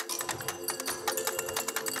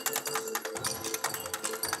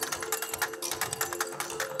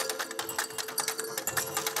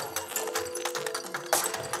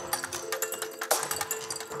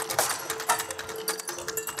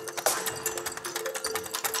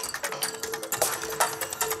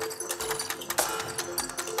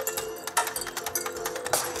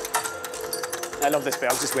 I love this bit,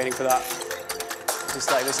 I was just waiting for that.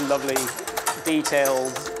 Just like this lovely,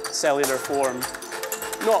 detailed cellular form.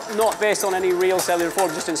 Not based on any real cellular form,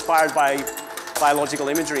 just inspired by biological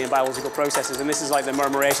imagery and biological processes. And this is like the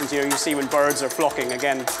murmurations, you see when birds are flocking.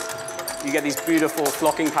 Again, you get these beautiful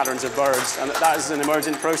flocking patterns of birds, and that is an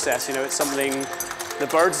emergent process. It's something the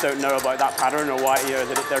birds don't know about that pattern, or why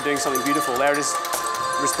that they're doing something beautiful. They're just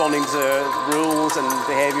responding to rules and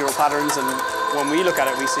behavioral patterns, and when we look at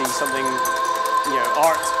it, we see something,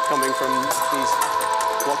 art coming from these,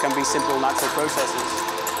 what can be simple natural processes.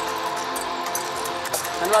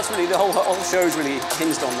 And that's really, the whole show is really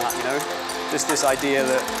hinged on that, just this idea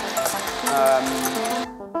that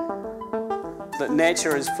that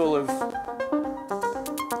nature is full of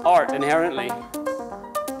art inherently.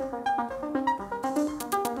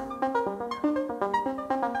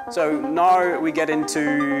 So now we get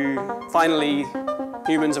into, finally,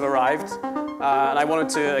 humans have arrived. And I wanted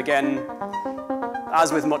to, again,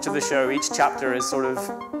 as with much of the show, each chapter is sort of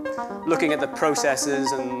looking at the processes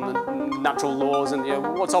and the natural laws and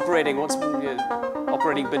what's operating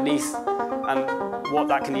beneath and what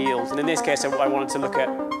that can yield. And in this case, I wanted to look at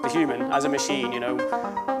the human as a machine, in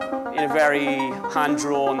a very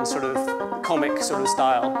hand-drawn sort of comic sort of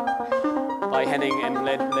style by Henning M.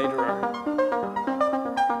 Lederer.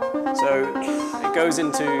 So it goes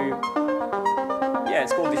into,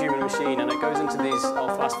 it's called the human machine, and it goes into these,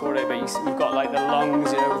 I'll fast forward it, but you've got like the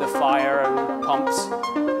lungs, with the fire and pumps,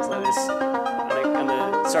 it's like this, and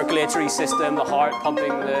the circulatory system, the heart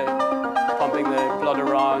pumping the blood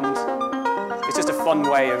around. It's just a fun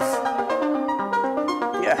way of,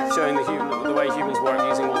 showing the way humans work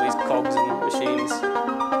using all these cogs and machines.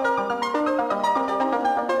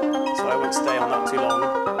 So I won't stay on that too long.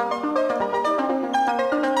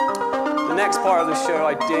 The next part of the show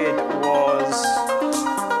I did was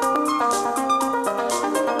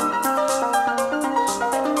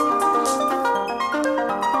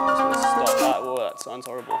sounds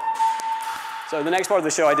horrible. So the next part of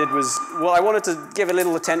the show I did was, I wanted to give a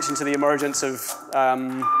little attention to the emergence of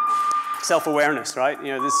self-awareness, right?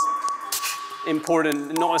 This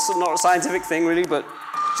important, not a scientific thing really, but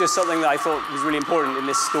just something that I thought was really important in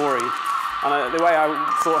this story. And the way I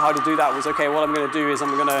thought how to do that was, okay, what I'm going to do is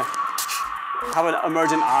I'm going to have an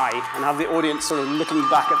emergent eye and have the audience sort of looking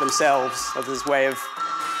back at themselves as this way of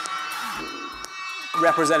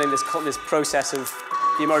representing this process of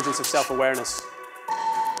the emergence of self-awareness.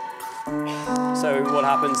 So what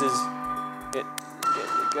happens is it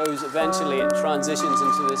goes, eventually it transitions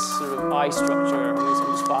into this sort of eye structure.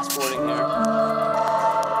 I'm just fast forwarding here.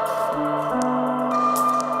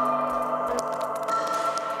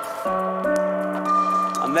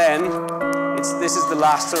 And then this is the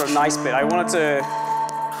last sort of nice bit. I wanted to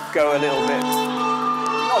go a little bit,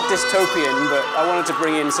 not dystopian, but I wanted to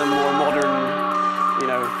bring in some more modern, you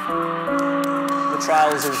know, the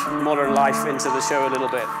trials of modern life into the show a little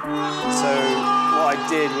bit. So what I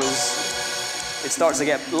did was, it starts to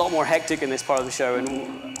get a lot more hectic in this part of the show,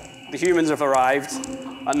 and the humans have arrived,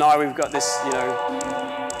 and now we've got this, you know,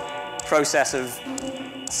 process of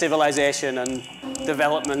civilization and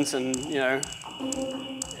development, and you know,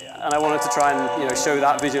 and I wanted to try and, you know, show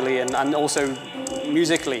that visually and also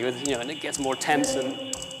musically, with, you know, and it gets more tense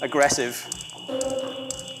and aggressive.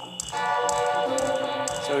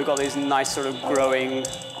 So we've got these nice sort of growing,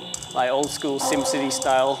 like old school SimCity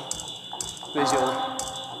style visual.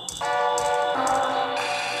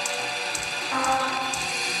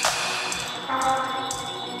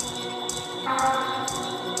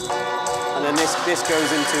 And then this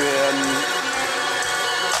goes into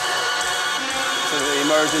sort of the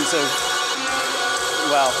emergence of,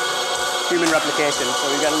 well, human replication. So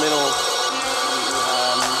we've got a little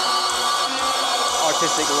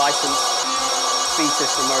artistic license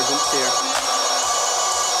fetus emergence here.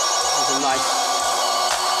 There's a nice,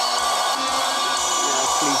 you know,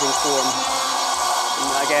 pleasing form. And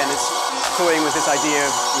again, it's toying with this idea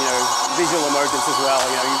of, you know, visual emergence as well.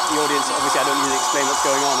 You know, the audience, obviously I don't usually explain what's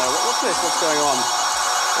going on there. What's this? What's going on?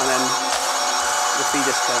 And then the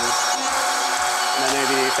fetus comes. And then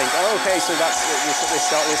maybe you think, oh, okay, so that's, they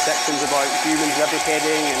start with sections about humans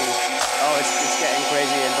replicating, and oh, it's getting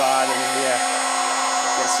crazy and bad, and yeah,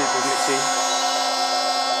 it gets super glitchy.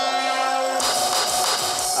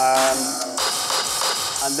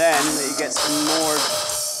 And then it gets more.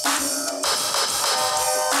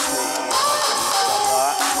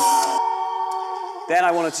 Then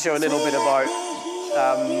I wanted to show a little bit about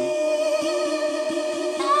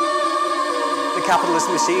the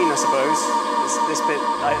capitalist machine, I suppose. This bit,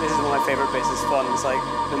 this is one of my favorite bits. It's fun. It's like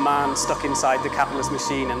the man stuck inside the capitalist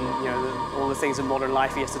machine, and you know, all the things in modern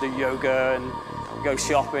life. He has to do yoga and go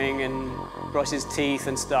shopping and brush his teeth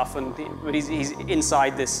and stuff. But he's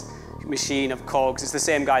inside this machine of cogs. It's the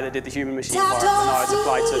same guy that did the human machine part, and now it's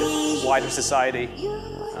applied to wider society.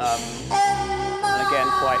 And again,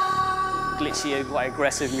 quite glitchy and quite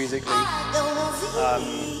aggressive musically.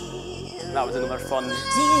 That was another fun thing to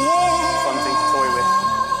toy with.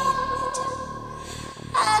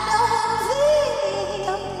 I'm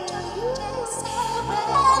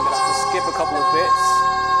going to have to skip a couple of bits.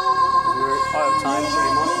 We're out of time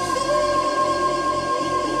pretty much.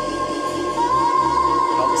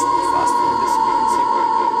 I'll just fast forward this so we can see where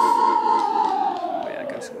it goes. Oh yeah, it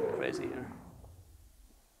goes crazy here.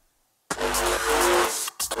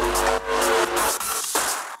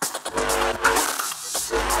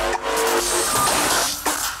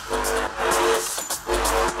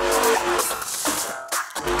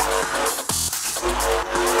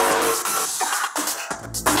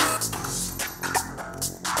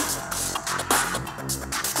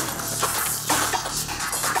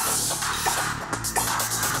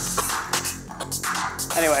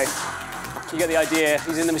 Anyway, you get the idea.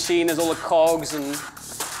 He's in the machine, there's all the cogs and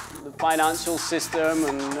the financial system,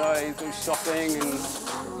 and he goes shopping,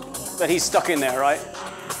 but he's stuck in there, right?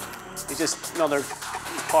 He's just another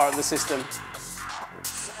part of the system.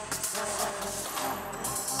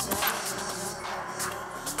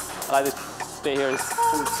 I like this bit here,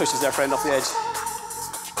 someone pushes their friend off the edge.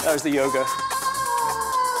 There's the yoga.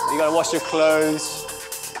 You gotta wash your clothes.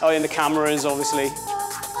 Oh, and the cameras, obviously.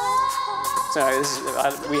 So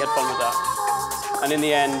we had fun with that. And in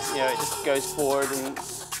the end, you know, it just goes forward and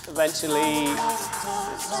eventually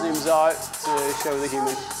it zooms out to show the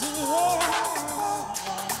human.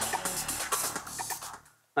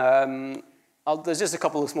 There's just a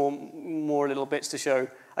couple of more little bits to show.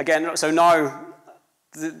 Again, so now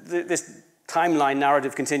this timeline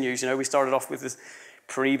narrative continues. You know, we started off with this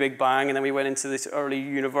pre-Big Bang, and then we went into this early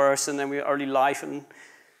universe, and then early life, and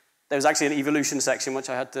there was actually an evolution section which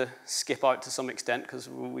I had to skip out to some extent because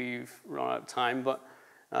we've run out of time. But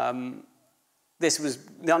this was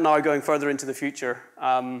now going further into the future,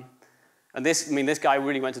 and this guy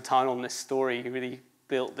really went to town on this story. He really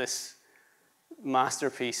built this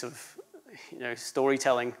masterpiece of, you know,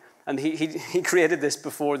 storytelling, and he created this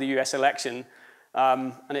before the U.S. election,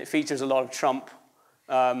 and it features a lot of Trump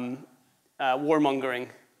warmongering,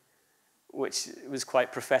 which was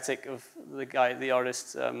quite prophetic of the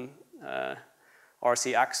artist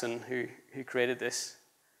R.C. Axon, who created this.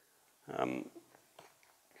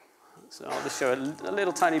 So I'll just show a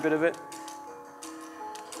little tiny bit of it.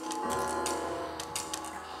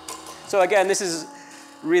 So again, this is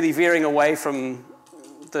really veering away from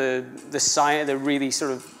the really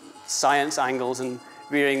sort of science angles and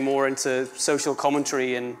veering more into social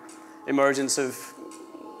commentary and emergence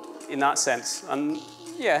in that sense. And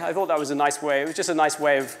yeah, I thought that was a nice way. It was just a nice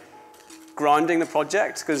way of grounding the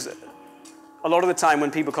project, because a lot of the time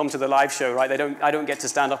when people come to the live show, right, I don't get to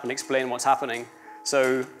stand up and explain what's happening.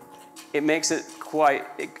 So it makes it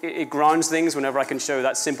it grounds things whenever I can show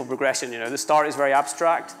that simple progression. The start is very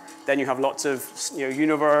abstract, then you have lots of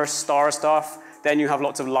universe, star stuff, then you have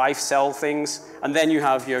lots of life cell things, and then you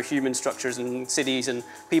have human structures and cities, and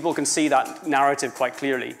people can see that narrative quite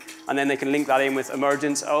clearly. And then they can link that in with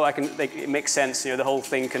emergence. Oh, it makes sense. The whole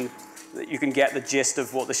thing you can get the gist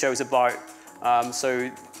of what the show's about.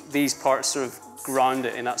 So these parts sort of ground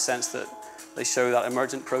it in that sense that they show that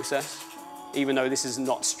emergent process, even though this is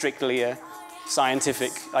not strictly a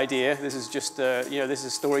scientific idea. This is just, this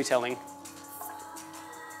is storytelling.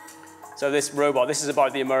 So this robot, this is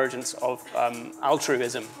about the emergence of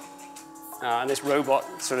altruism. And this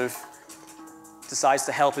robot sort of decides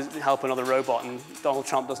to help another robot, and Donald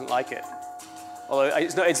Trump doesn't like it. Although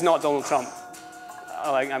it's not Donald Trump.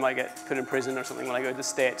 I might get put in prison or something when I go to the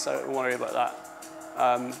States, so don't worry about that.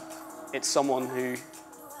 It's someone who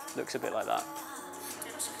looks a bit like that.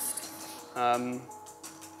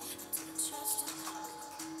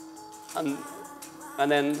 And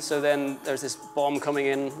then there's this bomb coming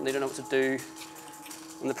in, and they don't know what to do.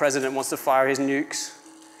 And the president wants to fire his nukes.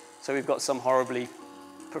 So we've got some horribly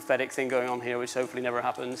prophetic thing going on here, which hopefully never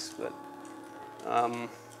happens. But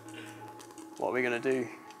what are we going to do?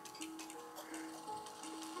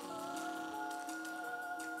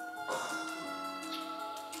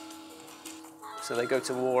 So they go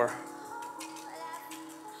to war.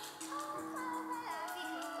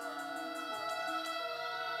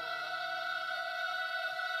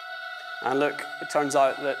 And look, it turns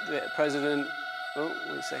out that the president, oh,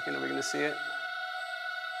 wait a second, are we going to see it?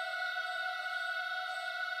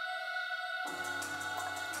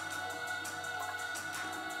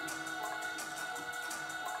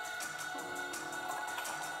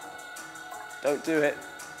 Don't do it.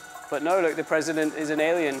 But no, look, the president is an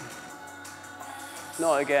alien.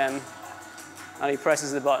 Not again. And he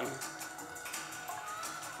presses the button.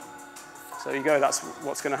 So you go, that's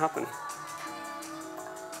what's going to happen.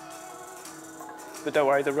 But don't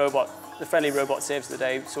worry, the friendly robot saves the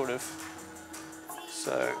day, sort of.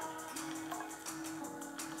 So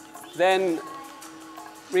then,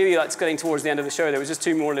 really, that's getting towards the end of the show. There was just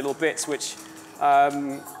two more little bits, which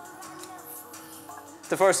the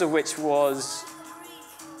first of which was,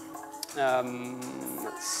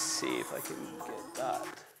 let's see if I can get that.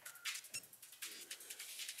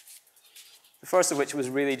 The first of which was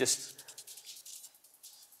really just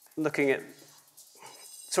looking at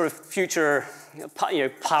sort of future,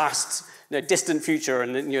 past, distant future,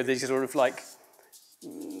 and these sort of like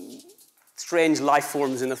strange life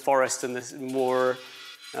forms in the forest, and this more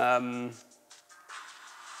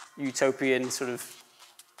utopian sort of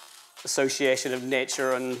association of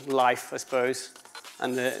nature and life, I suppose,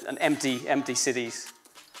 and empty cities.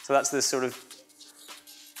 So that's this sort of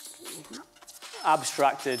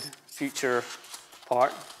abstracted future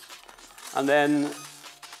part, and then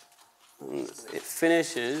it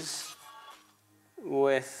finishes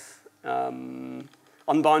with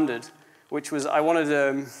Unbounded, which was I wanted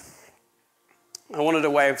a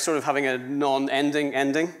way of sort of having a non-ending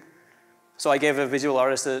ending. So I gave a visual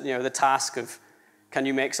artist the task of, can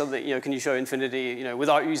you make something, can you show infinity,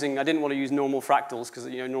 without using, I didn't want to use normal fractals because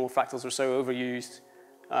normal fractals are so overused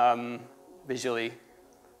visually.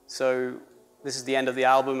 So this is the end of the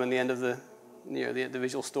album and the end of the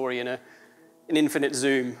visual story in an infinite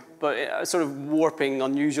zoom, but sort of warping,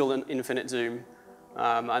 unusual and infinite zoom,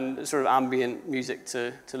 and sort of ambient music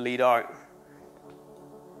to lead out,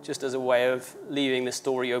 just as a way of leaving the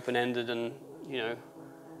story open-ended. And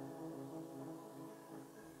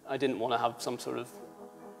I didn't want to have some sort of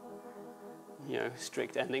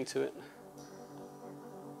strict ending to it.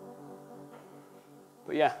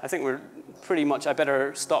 But yeah, I think we're pretty much, I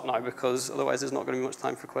better stop now because otherwise there's not going to be much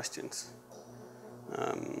time for questions.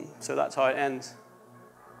 So that's how it ends,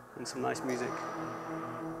 and some nice music.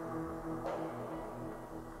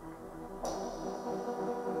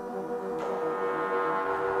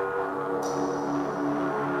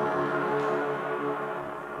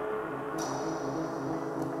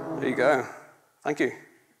 There you go. Thank you.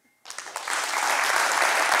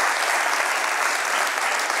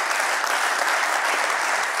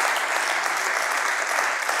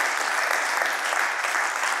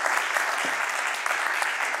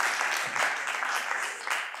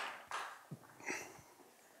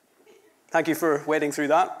 Thank you for wading through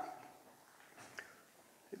that.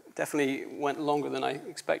 It definitely went longer than I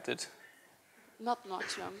expected. Not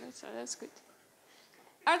much longer, so that's good.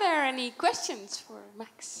 Are there any questions for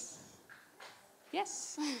Max?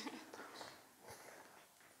 Yes.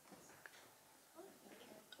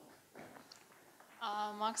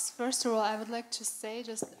 Max, first of all, I would like to say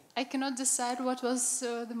I cannot decide what was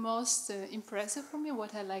the most impressive for me,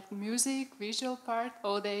 what I liked, music, visual part,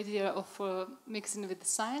 or the idea of mixing with the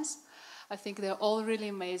science. I think they're all really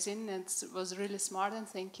amazing and it was really smart, and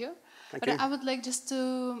thank you. Thank you. I would like just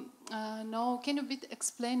to know, can you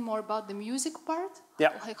explain more about the music part?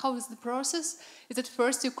 Yeah. Like, how is the process? Is it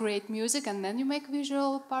first you create music and then you make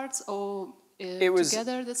visual parts, or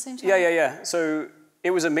together at the same time? Yeah. So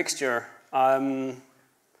it was a mixture.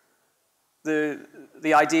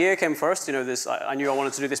 The idea came first, you know, I knew I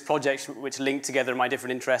wanted to do this project which linked together my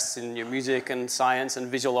different interests in music and science and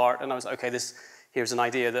visual art, and I was like, okay, here's an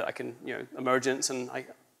idea that I can, emergence, and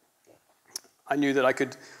I knew that I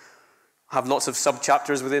could have lots of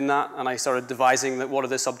sub-chapters within that, and I started devising what are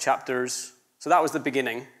the sub-chapters. So that was the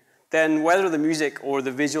beginning. Then whether the music or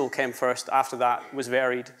the visual came first after that was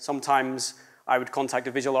varied. Sometimes I would contact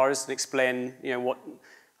a visual artist and explain, what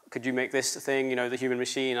could you make this thing, the human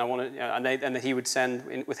machine, I want to, and then he would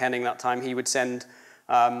send, with Henning that time, he would send,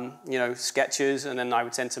 sketches, and then I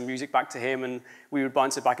would send some music back to him, and we would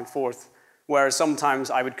bounce it back and forth. Whereas sometimes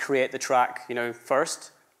I would create the track,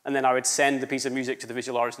 first, and then I would send the piece of music to the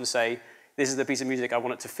visual artist and say, this is the piece of music, I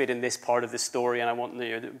want it to fit in this part of this story, and I want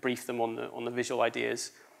to brief them on the visual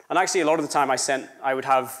ideas. And actually, a lot of the time I would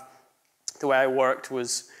have, the way I worked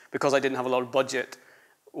was, because I didn't have a lot of budget,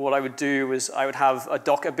 what I would do was I would have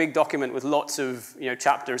a big document with lots of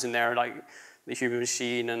chapters in there, like the human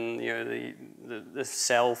machine and the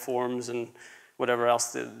cell forms and whatever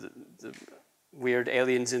else, the weird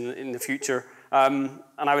aliens in the future. And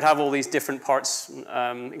I would have all these different parts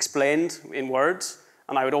explained in words,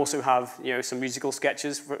 and I would also have some musical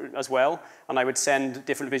sketches as well, and I would send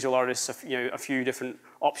different visual artists a few different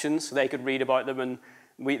options so they could read about them, and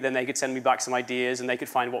then they could send me back some ideas, and they could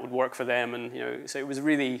find what would work for them, and so it was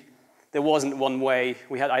really, there wasn't one way.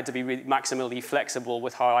 I had to be really maximally flexible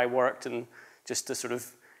with how I worked, and just to sort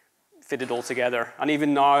of fit it all together. And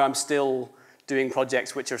even now, I'm still doing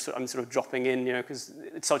projects which I'm sort of dropping in, because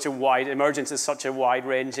it's such a wide, emergence is such a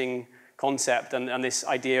wide-ranging concept, and this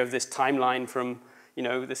idea of this timeline from,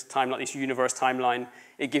 this universe timeline,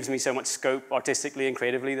 it gives me so much scope artistically and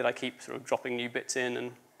creatively that I keep sort of dropping new bits in,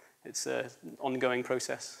 and it's an ongoing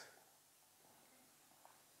process.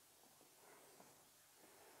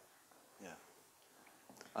 Yeah.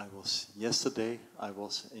 Yesterday I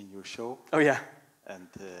was in your show. Oh yeah. And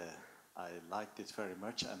I liked it very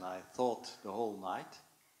much, and I thought the whole night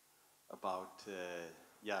about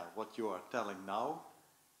what you are telling now.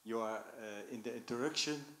 You are in the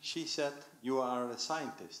introduction, she said you are a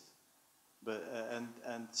scientist, but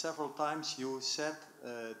and several times you said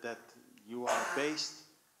that you are based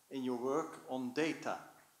in your work on data,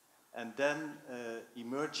 and then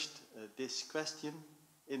emerged this question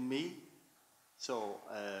in me. So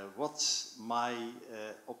what's my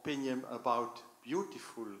opinion about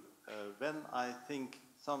beautiful when I think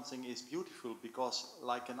something is beautiful? Because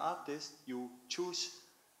like an artist, you choose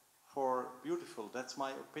for beautiful. That's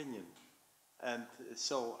my opinion. And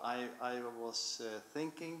so I was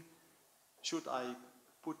thinking, should I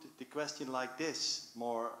put the question like this?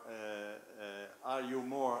 More, are you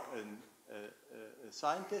more a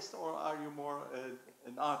scientist, or are you more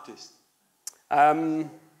an artist? I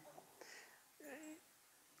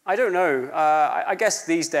don't know. I guess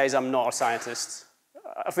these days I'm not a scientist.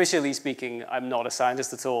 Officially speaking, I'm not a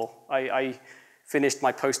scientist at all. I finished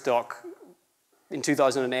my postdoc in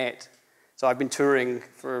 2008. So I've been touring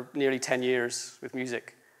for nearly 10 years with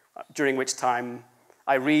music, during which time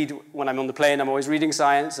I read, when I'm on the plane, I'm always reading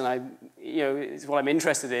science, and it's what I'm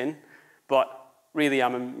interested in, but really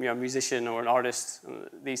I'm a musician or an artist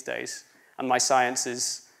these days, and my science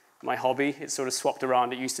is my hobby. It's sort of swapped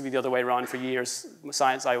around. It used to be the other way around for years.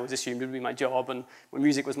 Science, I always assumed, would be my job, and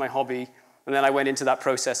music was my hobby. And then I went into that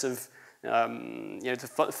process of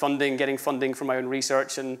getting funding for my own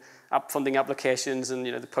research and funding applications, and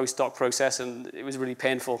the postdoc process, and it was really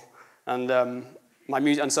painful. And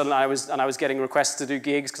and suddenly I was getting requests to do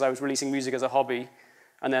gigs because I was releasing music as a hobby.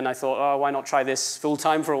 And then I thought, oh, why not try this full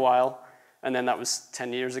time for a while? And then that was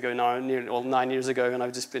 10 years ago now, 9 years ago, and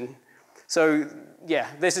I've just been. So yeah,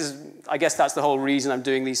 I guess that's the whole reason I'm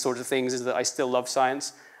doing these sorts of things, is that I still love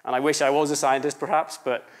science, and I wish I was a scientist perhaps,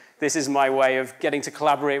 but this is my way of getting to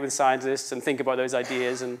collaborate with scientists and think about those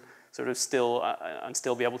ideas, and sort of still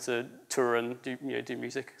be able to tour and do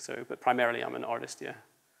music. So, but primarily I'm an artist, yeah.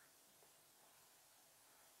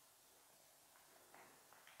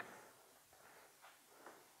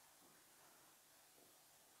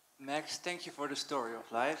 Max, thank you for the story of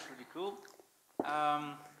life. Really cool.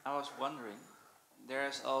 I was wondering,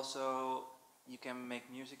 there's also, you can make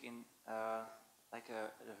music in like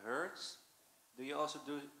the hertz. Do you also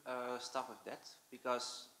do stuff with that?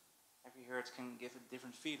 Because every hertz can give a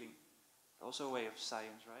different feeling. Also a way of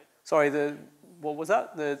science, right? Sorry, what was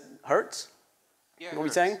that? The hertz? Yeah, what were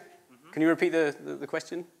you saying? Mm-hmm. Can you repeat the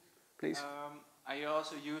question, please? Are you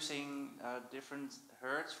also using different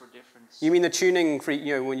hertz for different... You mean the tuning,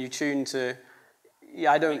 when you tune to...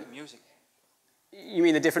 Yeah, I don't... Make music. You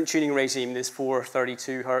mean the different tuning regime, this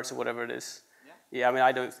 432 hertz or whatever it is? Yeah. Yeah,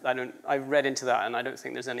 I mean, I've read into that and I don't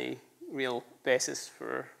think there's any real basis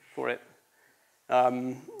for it.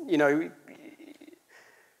 You know,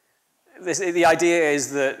 the idea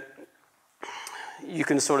is that you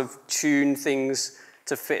can sort of tune things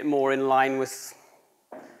to fit more in line with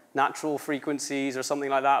natural frequencies or something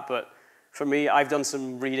like that, but for me, I've done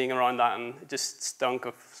some reading around that and it just stunk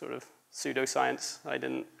of sort of pseudoscience.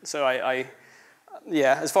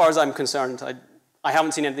 Yeah, as far as I'm concerned, I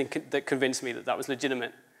haven't seen anything that convinced me that that was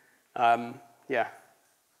legitimate. Yeah.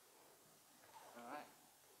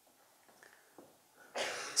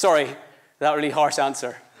 Sorry, that really harsh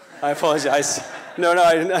answer. I apologize. No,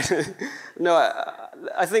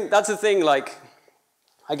 I think that's the thing, like,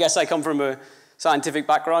 I guess I come from a scientific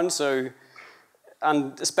background, so,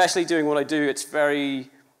 and especially doing what I do, it's very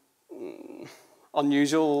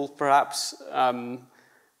unusual, perhaps, and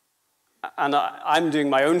I'm doing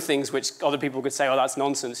my own things, which other people could say, oh, that's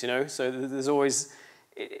nonsense, you know, so there's always,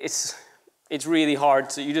 it's really hard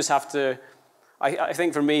to, you just have to, I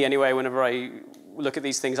think for me anyway, whenever I look at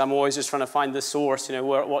these things, I'm always just trying to find the source, you know,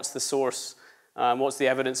 what's the source, what's the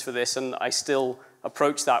evidence for this, and I still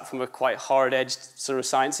approach that from a quite hard-edged sort of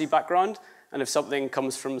sciencey background, and if something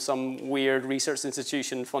comes from some weird research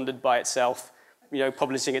institution funded by itself, you know,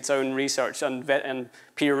 publishing its own research and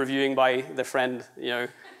peer reviewing by the friend, you know,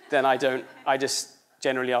 then I just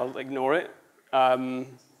generally I'll ignore it.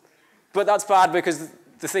 But that's bad because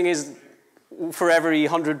the thing is, for every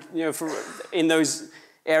 100, you know, in those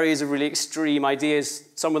areas of really extreme ideas,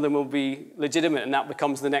 some of them will be legitimate and that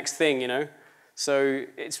becomes the next thing, you know. So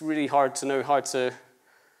it's really hard to know how to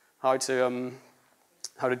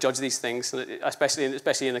judge these things,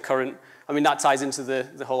 especially in the current. I mean, that ties into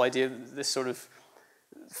the whole idea, this sort of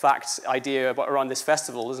facts idea around this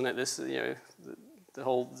festival, isn't it? This, you know,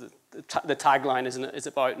 the tagline is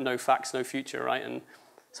about no facts, no future, right? And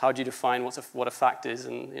it's how do you define what a fact is,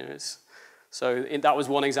 and you know, that was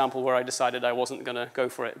one example where I decided I wasn't going to go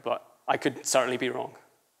for it, but I could certainly be wrong.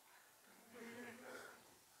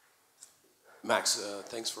 Max,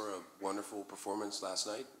 thanks for a wonderful performance last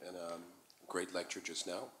night and a great lecture just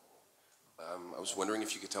now. I was wondering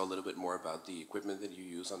if you could tell a little bit more about the equipment that you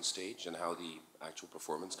use on stage and how the actual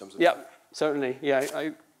performance comes about. Yeah, certainly. Yeah,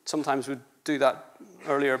 I sometimes would do that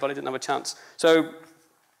earlier, but I didn't have a chance. So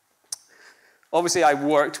obviously I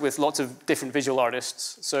worked with lots of different visual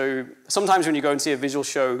artists. So sometimes when you go and see a visual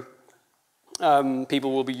show,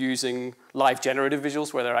 people will be using live generative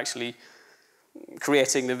visuals where they're actually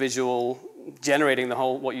creating the visual, generating the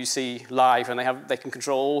whole, what you see live, and they can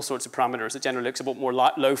control all sorts of parameters. It generally looks a bit more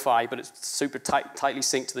lo-fi, but it's super tightly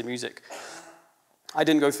synced to the music. I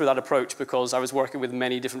didn't go through that approach because I was working with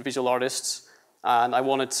many different visual artists, and I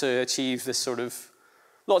wanted to achieve this sort of,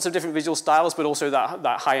 lots of different visual styles, but also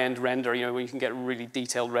that high-end render, you know, where you can get really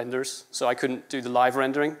detailed renders. So I couldn't do the live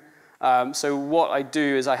rendering. So what I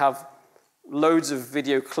do is I have loads of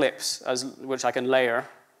video clips which I can layer,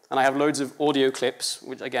 and I have loads of audio clips,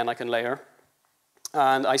 which again I can layer.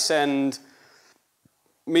 And I send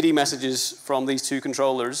MIDI messages from these two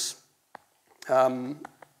controllers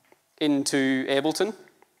into Ableton.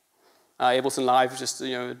 Ableton Live is just,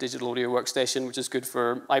 you know, a digital audio workstation, which is good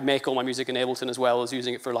for, I make all my music in Ableton as well as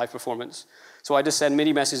using it for live performance. So I just send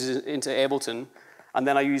MIDI messages into Ableton, and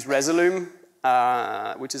then I use Resolume,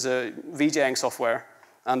 which is a VJing software.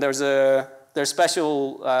 And there's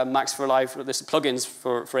special Max for Live, there's plugins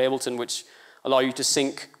for Ableton which allow you to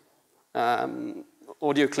sync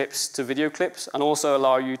audio clips to video clips, and also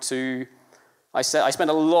allow you to, I spent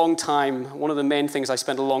a long time, one of the main things I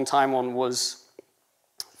spent a long time on was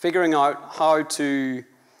figuring out how to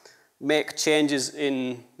make changes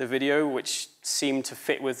in the video which seem to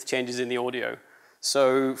fit with changes in the audio.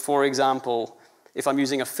 So, for example, if I'm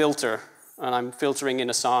using a filter and I'm filtering in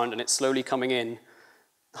a sound and it's slowly coming in,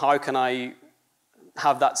 how can I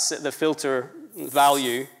have the filter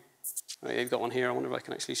value, you've got one here, I wonder if I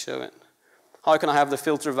can actually show it. How can I have the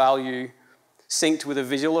filter value synced with a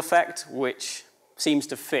visual effect which seems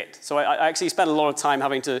to fit? So I actually spent a lot of time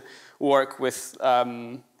having to work with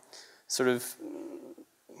sort of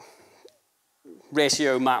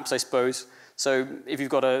ratio maps, I suppose. So if you've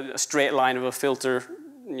got a straight line of a filter,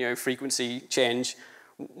 frequency change,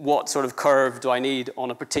 what sort of curve do I need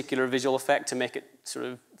on a particular visual effect to make it sort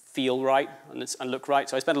of feel right and look right?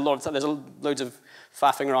 So I spent a lot of time, there's loads of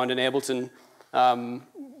faffing around in Ableton,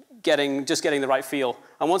 getting the right feel.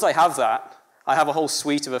 And once I have that, I have a whole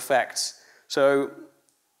suite of effects. So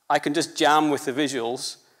I can just jam with the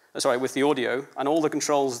visuals, with the audio, and all the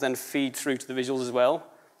controls then feed through to the visuals as well.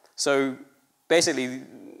 So basically,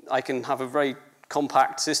 I can have a very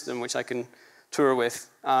compact system which I can tour with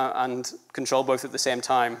and control both at the same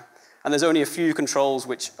time. And there's only a few controls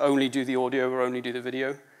which only do the audio or only do the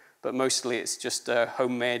video, but mostly it's just a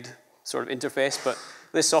homemade sort of interface. But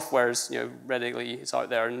this software is, readily it's out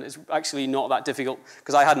there, and it's actually not that difficult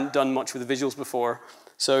because I hadn't done much with the visuals before.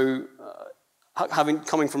 So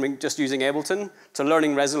coming from just using Ableton to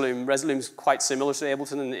learning Resolume's quite similar to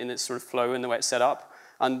Ableton in its sort of flow and the way it's set up.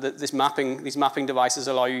 And these mapping devices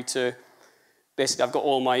allow you to, basically I've got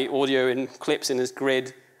all my audio in clips in this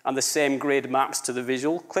grid, and the same grid maps to the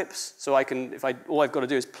visual clips. So I can, all I've got to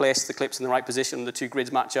do is place the clips in the right position, and the two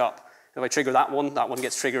grids match up. If I trigger that one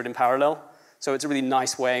gets triggered in parallel. So it's a really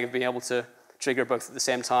nice way of being able to trigger both at the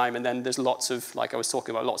same time. And then there's lots of, like I was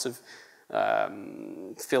talking about, lots of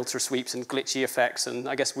filter sweeps and glitchy effects. And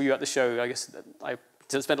I guess were you at the show? I guess I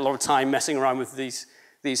spent a lot of time messing around with these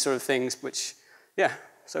sort of things, which, yeah.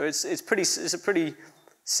 So it's a pretty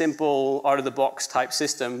simple, out-of-the-box type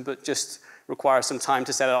system, but just requires some time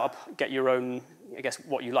to set it up, get your own, I guess,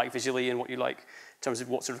 what you like visually and what you like in terms of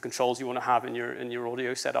what sort of controls you want to have in your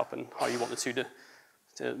audio setup and how you want the two to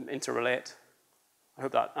interrelate. I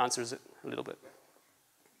hope that answers it a little bit.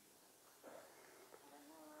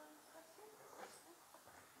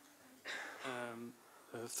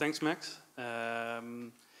 Thanks, Max.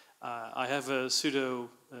 I have a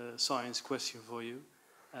pseudo-science question for you.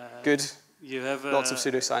 Good. You have lots of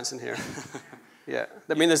pseudoscience in here. Yeah,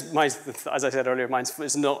 I mean, as I said earlier,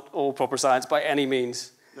 it's not all proper science by any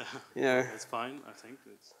means. That's fine. I think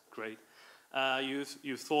it's great.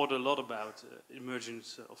 You've thought a lot about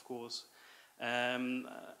emergence, of course.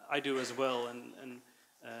 I do as well, and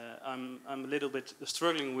I'm a little bit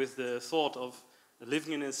struggling with the thought of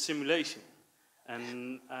living in a simulation.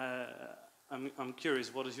 And I'm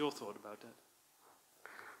curious, what is your thought about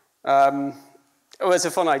that? Well, it's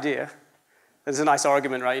a fun idea. It's a nice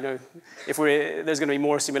argument, right? If there's going to be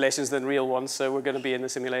more simulations than real ones, so we're going to be in the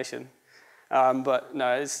simulation. But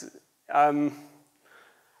no,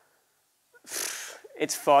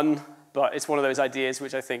 it's fun, but it's one of those ideas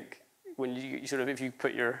which I think when you sort of, if you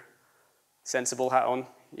put your sensible hat on,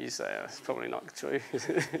 you say, oh, it's probably not true.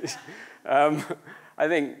 I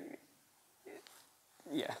think,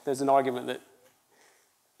 yeah, there's an argument that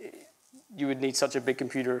you would need such a big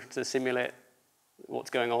computer to simulate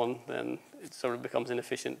what's going on, then it sort of becomes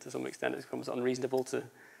inefficient to some extent. It becomes unreasonable to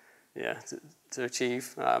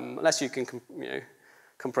achieve, unless you can,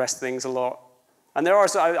 compress things a lot. And there are,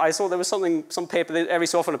 I saw there was some paper, every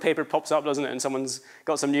so often a paper pops up, doesn't it? And someone's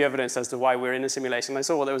got some new evidence as to why we're in a simulation. I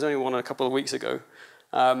saw there was only one a couple of weeks ago.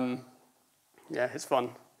 Yeah, it's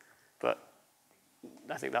fun, but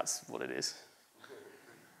I think that's what it is.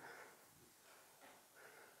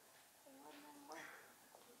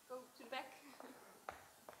 Go to the back.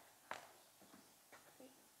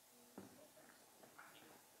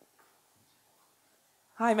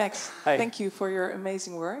 Hi, Max. Hi. Thank you for your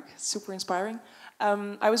amazing work. Super inspiring.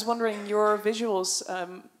 I was wondering, your visuals,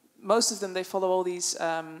 most of them, they follow all these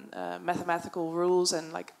mathematical rules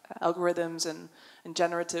and like algorithms and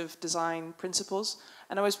generative design principles.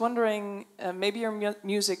 And I was wondering, maybe your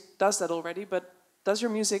music does that already, but does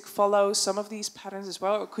your music follow some of these patterns as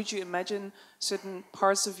well? Or could you imagine certain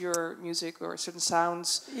parts of your music or certain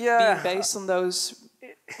sounds being based on those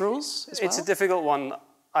rules as well? It's a difficult one.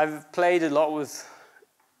 I've played a lot with...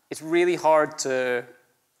 It's really hard to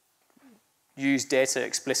use data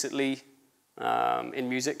explicitly in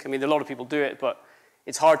music. I mean, a lot of people do it, but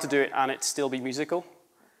it's hard to do it and it still be musical.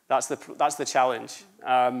 That's the challenge.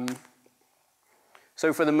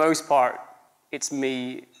 So for the most part, it's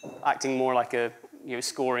me acting more like a,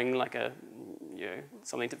 scoring like a,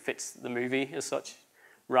 something that fits the movie as such,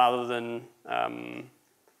 rather than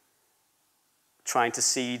trying to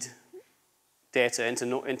seed data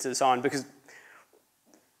into the sound, because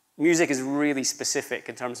music is really specific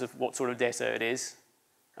in terms of what sort of data it is.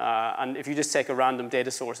 And if you just take a random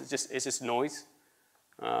data source, it's just noise.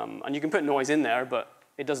 And you can put noise in there, but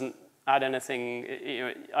it doesn't add anything.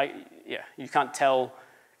 You can't tell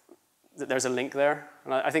that there's a link there.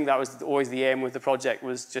 And I think that was always the aim with the project,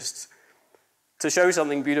 was just to show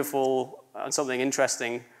something beautiful and something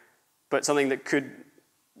interesting, but something that could,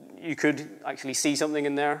 you could actually see something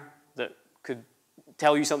in there that could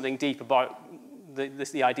tell you something deep about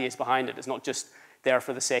the ideas behind it. It's not just there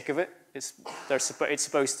for the sake of it. It's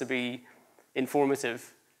supposed to be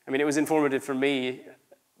informative. I mean, it was informative for me,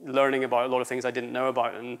 learning about a lot of things I didn't know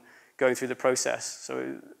about and going through the process.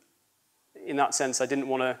 So in that sense, I didn't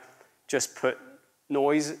want to just put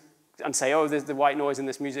noise and say, oh, the white noise in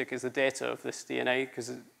this music is the data of this DNA,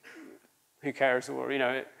 because who cares? Or, you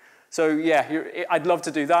know. So yeah, I'd love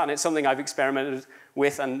to do that, and it's something I've experimented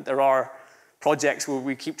with, and there are projects where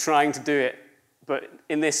we keep trying to do it, but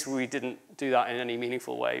in this, we didn't do that in any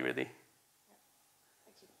meaningful way, really.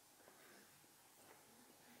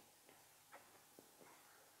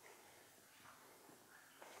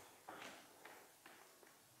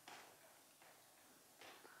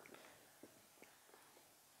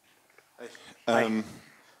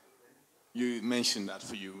 You mentioned that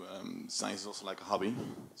for you, science is also like a hobby.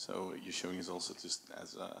 So you're showing us also just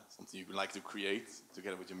as something you like to create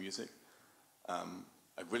together with your music.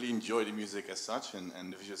 I really enjoy the music as such, and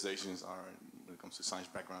the visualizations are, when it comes to science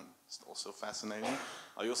background, it's also fascinating.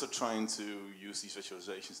 Are you also trying to use these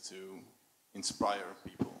visualizations to inspire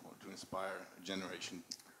people, or to inspire a generation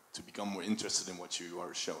to become more interested in what you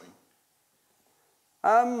are showing?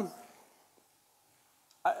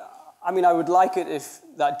 I mean, I would like it if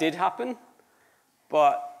that did happen,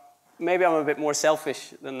 but maybe I'm a bit more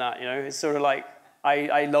selfish than that, you know? It's sort of like,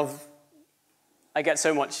 I get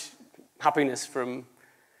so much happiness from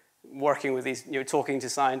working with these, you know, talking to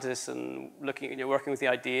scientists and looking, you know, working with the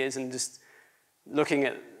ideas and just looking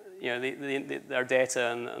at, you know, their data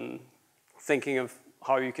and thinking of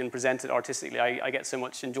how you can present it artistically. I get so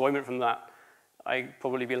much enjoyment from that. I'd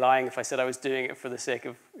probably be lying if I said I was doing it for the sake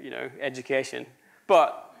of, you know, education.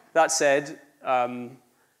 But that said,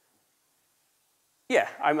 yeah,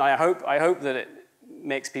 I hope that it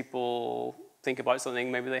makes people think about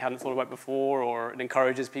something maybe they hadn't thought about before, or it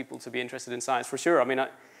encourages people to be interested in science, for sure. I mean,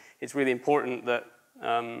 it's really important that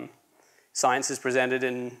science is presented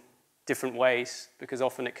in different ways, because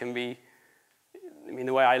often it can be, I mean,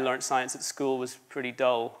 the way I learned science at school was pretty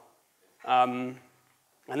dull. And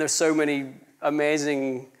there's so many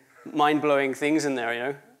amazing, mind-blowing things in there, you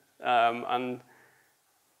know? And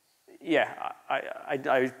yeah,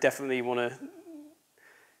 I definitely want to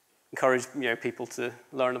encourage, you know, people to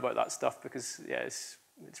learn about that stuff, because yeah, it's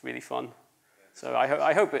really fun. So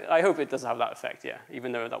I hope it does have that effect, yeah.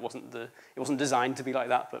 Even though it wasn't designed to be like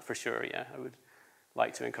that, but for sure, yeah, I would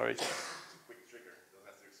like to encourage it. It's a quick trigger. Don't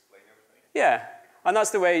have to explain everything. Yeah, and that's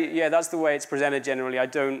the way it's presented generally. I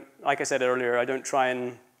don't, like I said earlier, I don't try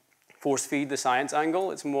and force feed the science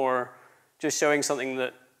angle. It's more just showing something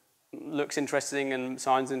that looks interesting and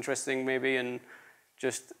sounds interesting maybe, and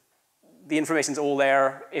just the information's all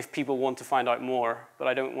there if people want to find out more, but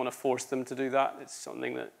I don't want to force them to do that. It's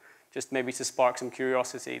something that just maybe to spark some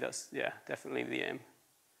curiosity. That's, yeah, definitely the aim.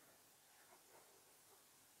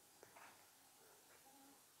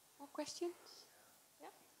 More questions? Yeah.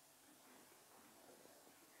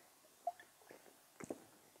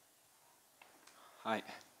 Hi.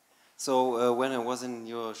 So when I was in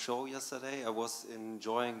your show yesterday, I was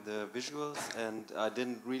enjoying the visuals, and I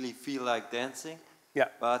didn't really feel like dancing. Yeah.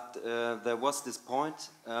 But there was this point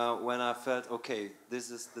when I felt, okay, this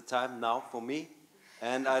is the time now for me.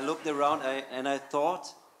 And I looked around and I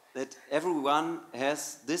thought that everyone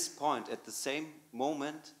has this point at the same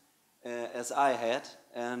moment as I had.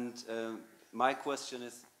 And my question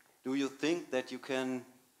is, do you think that you can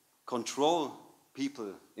control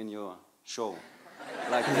people in your show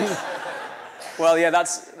like this? Well, yeah,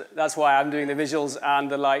 that's why I'm doing the visuals and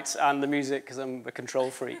the lights and the music, because I'm a control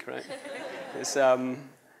freak, right? It's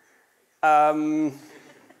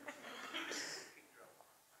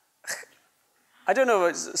I don't know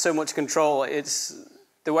if it's so much control. It's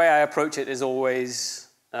the way I approach it is always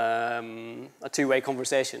a two-way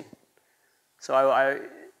conversation. So I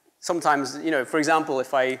sometimes, you know, for example,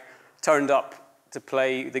 if I turned up to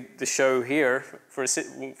play the show here for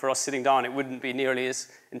us sitting down, it wouldn't be nearly as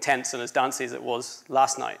intense and as dancey as it was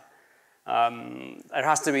last night. There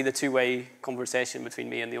has to be the two-way conversation between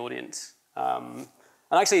me and the audience. And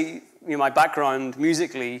actually, you know, my background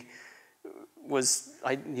musically was,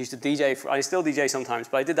 I used to DJ, I still DJ sometimes,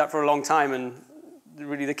 but I did that for a long time, and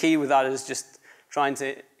really the key with that is just trying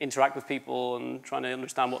to interact with people and trying to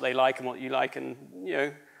understand what they like and what you like, and, you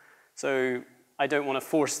know, so I don't want to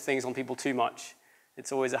force things on people too much.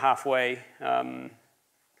 It's always a halfway.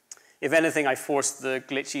 If anything, I force the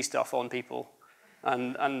glitchy stuff on people,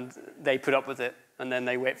 and they put up with it, and then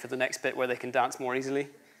they wait for the next bit where they can dance more easily.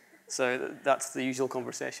 So that's the usual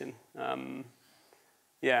conversation.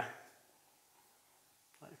 Yeah.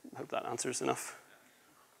 I hope that answers enough.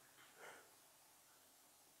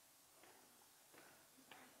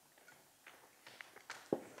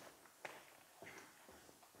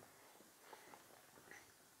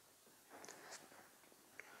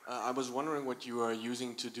 I was wondering what you are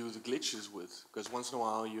using to do the glitches with, because once in a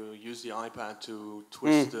while you use the iPad to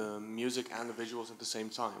twist the music and the visuals at the same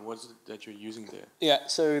time. What is it that you're using there? Yeah,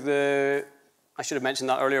 so I should have mentioned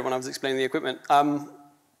that earlier when I was explaining the equipment.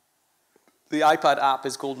 The iPad app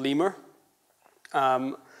is called Lemur,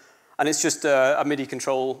 and it's just a MIDI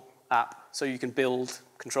control app, so you can build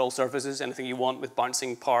control surfaces, anything you want with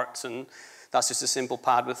bouncing parts, and that's just a simple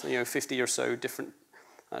pad with 50 or so different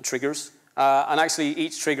triggers. And actually,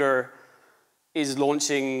 each trigger is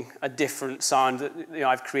launching a different sound that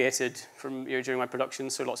I've created from during my production,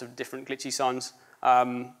 so lots of different glitchy sounds.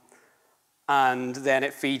 And then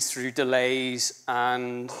it feeds through delays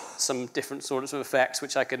and some different sorts of effects,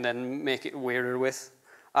 which I can then make it weirder with.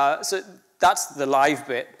 So that's the live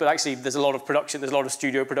bit, but actually there's a lot of production, there's a lot of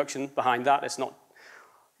studio production behind that. It's not,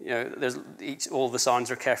 all the sounds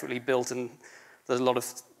are carefully built, and there's a lot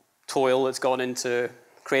of toil that's gone into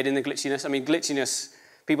creating the glitchiness. I mean, glitchiness,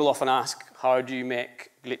 people often ask, how do you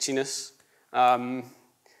make glitchiness? The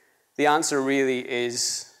answer really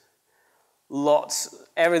is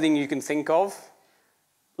everything you can think of,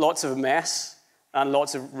 lots of mess, and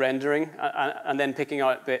lots of rendering, and then picking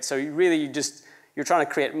out bits. So you're trying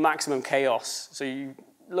to create maximum chaos. So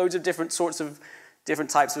loads of different types of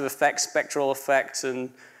effects, spectral effects,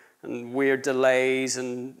 and weird delays,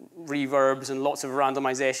 and reverbs, and lots of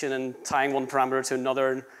randomization, and tying one parameter to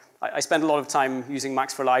another. And I spend a lot of time using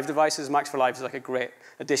Max for Live devices. Max for Live is like a great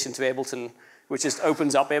addition to Ableton, which just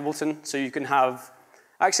opens up Ableton, so you can have.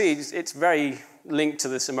 Actually, it's very linked to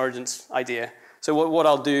this emergence idea. So what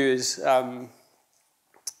I'll do is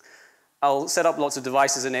I'll set up lots of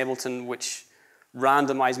devices in Ableton which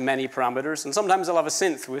randomize many parameters, and sometimes I'll have a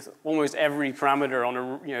synth with almost every parameter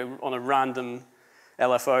on a random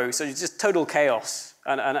LFO. So it's just total chaos,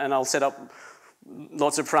 and I'll set up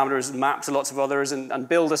lots of parameters, map to lots of others, and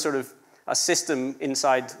build a system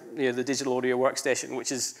inside the digital audio workstation,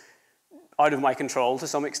 which is out of my control to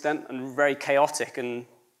some extent, and very chaotic, and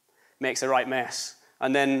makes the right mess.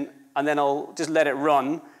 And then I'll just let it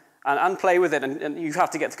run and play with it, and you have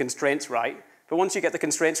to get the constraints right. But once you get the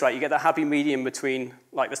constraints right, you get that happy medium between,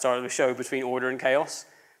 like the start of the show, between order and chaos.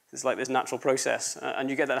 It's like this natural process, and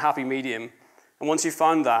you get that happy medium. And once you've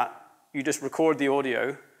found that, you just record the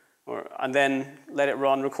audio, and then let it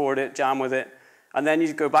run, record it, jam with it, and then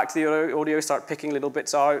you go back to the audio, start picking little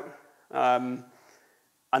bits out, and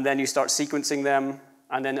then you start sequencing them,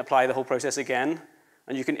 and then apply the whole process again.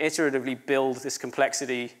 And you can iteratively build this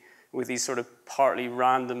complexity with these sort of partly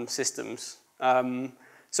random systems.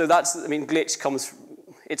 So glitch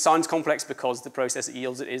it sounds complex because the process it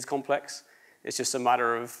yields it is complex. It's just a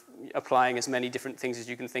matter of applying as many different things as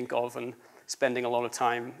you can think of and spending a lot of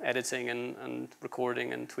time editing and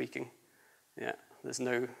recording and tweaking. Yeah, there's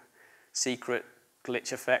no secret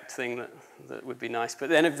glitch effect thing that would be nice. But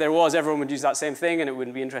then if there was, everyone would use that same thing and it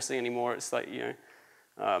wouldn't be interesting anymore. It's like, yeah.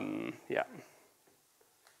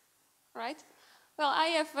 Right. Well, I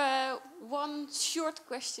have one short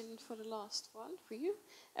question for the last one for you.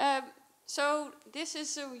 So this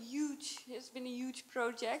is it's been a huge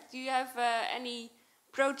project. Do you have any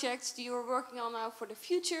projects that you're working on now for the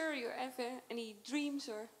future? You have any dreams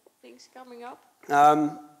or things coming up?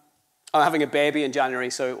 I'm having a baby in January,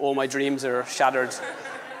 so all my dreams are shattered.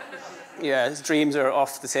 Yeah, dreams are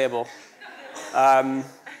off the table.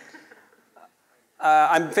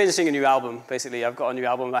 I'm finishing a new album, basically. I've got a new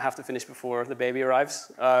album I have to finish before the baby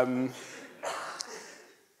arrives.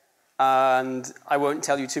 And I won't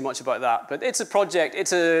tell you too much about that. But it's a project.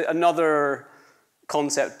 It's another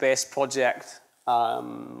concept-based project,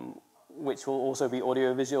 which will also be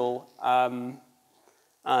audiovisual,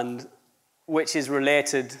 and which is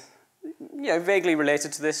related, vaguely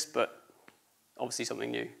related to this, but obviously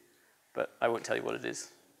something new. But I won't tell you what it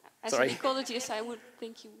is. As an ecologist, I would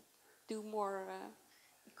think you do more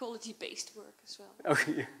ecology-based work as well.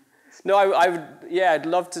 Okay. No, I would. Yeah, I'd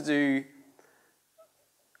love to do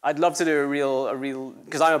a real,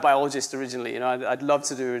 because I'm a biologist originally. I'd love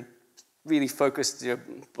to do a really focused,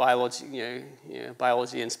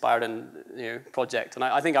 biology-inspired project, and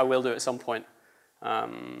I think I will do it at some point,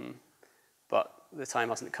 but the time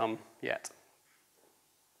hasn't come yet.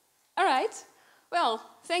 All right. Well,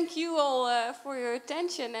 thank you all for your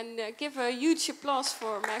attention, and give a huge applause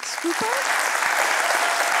for Max Cooper.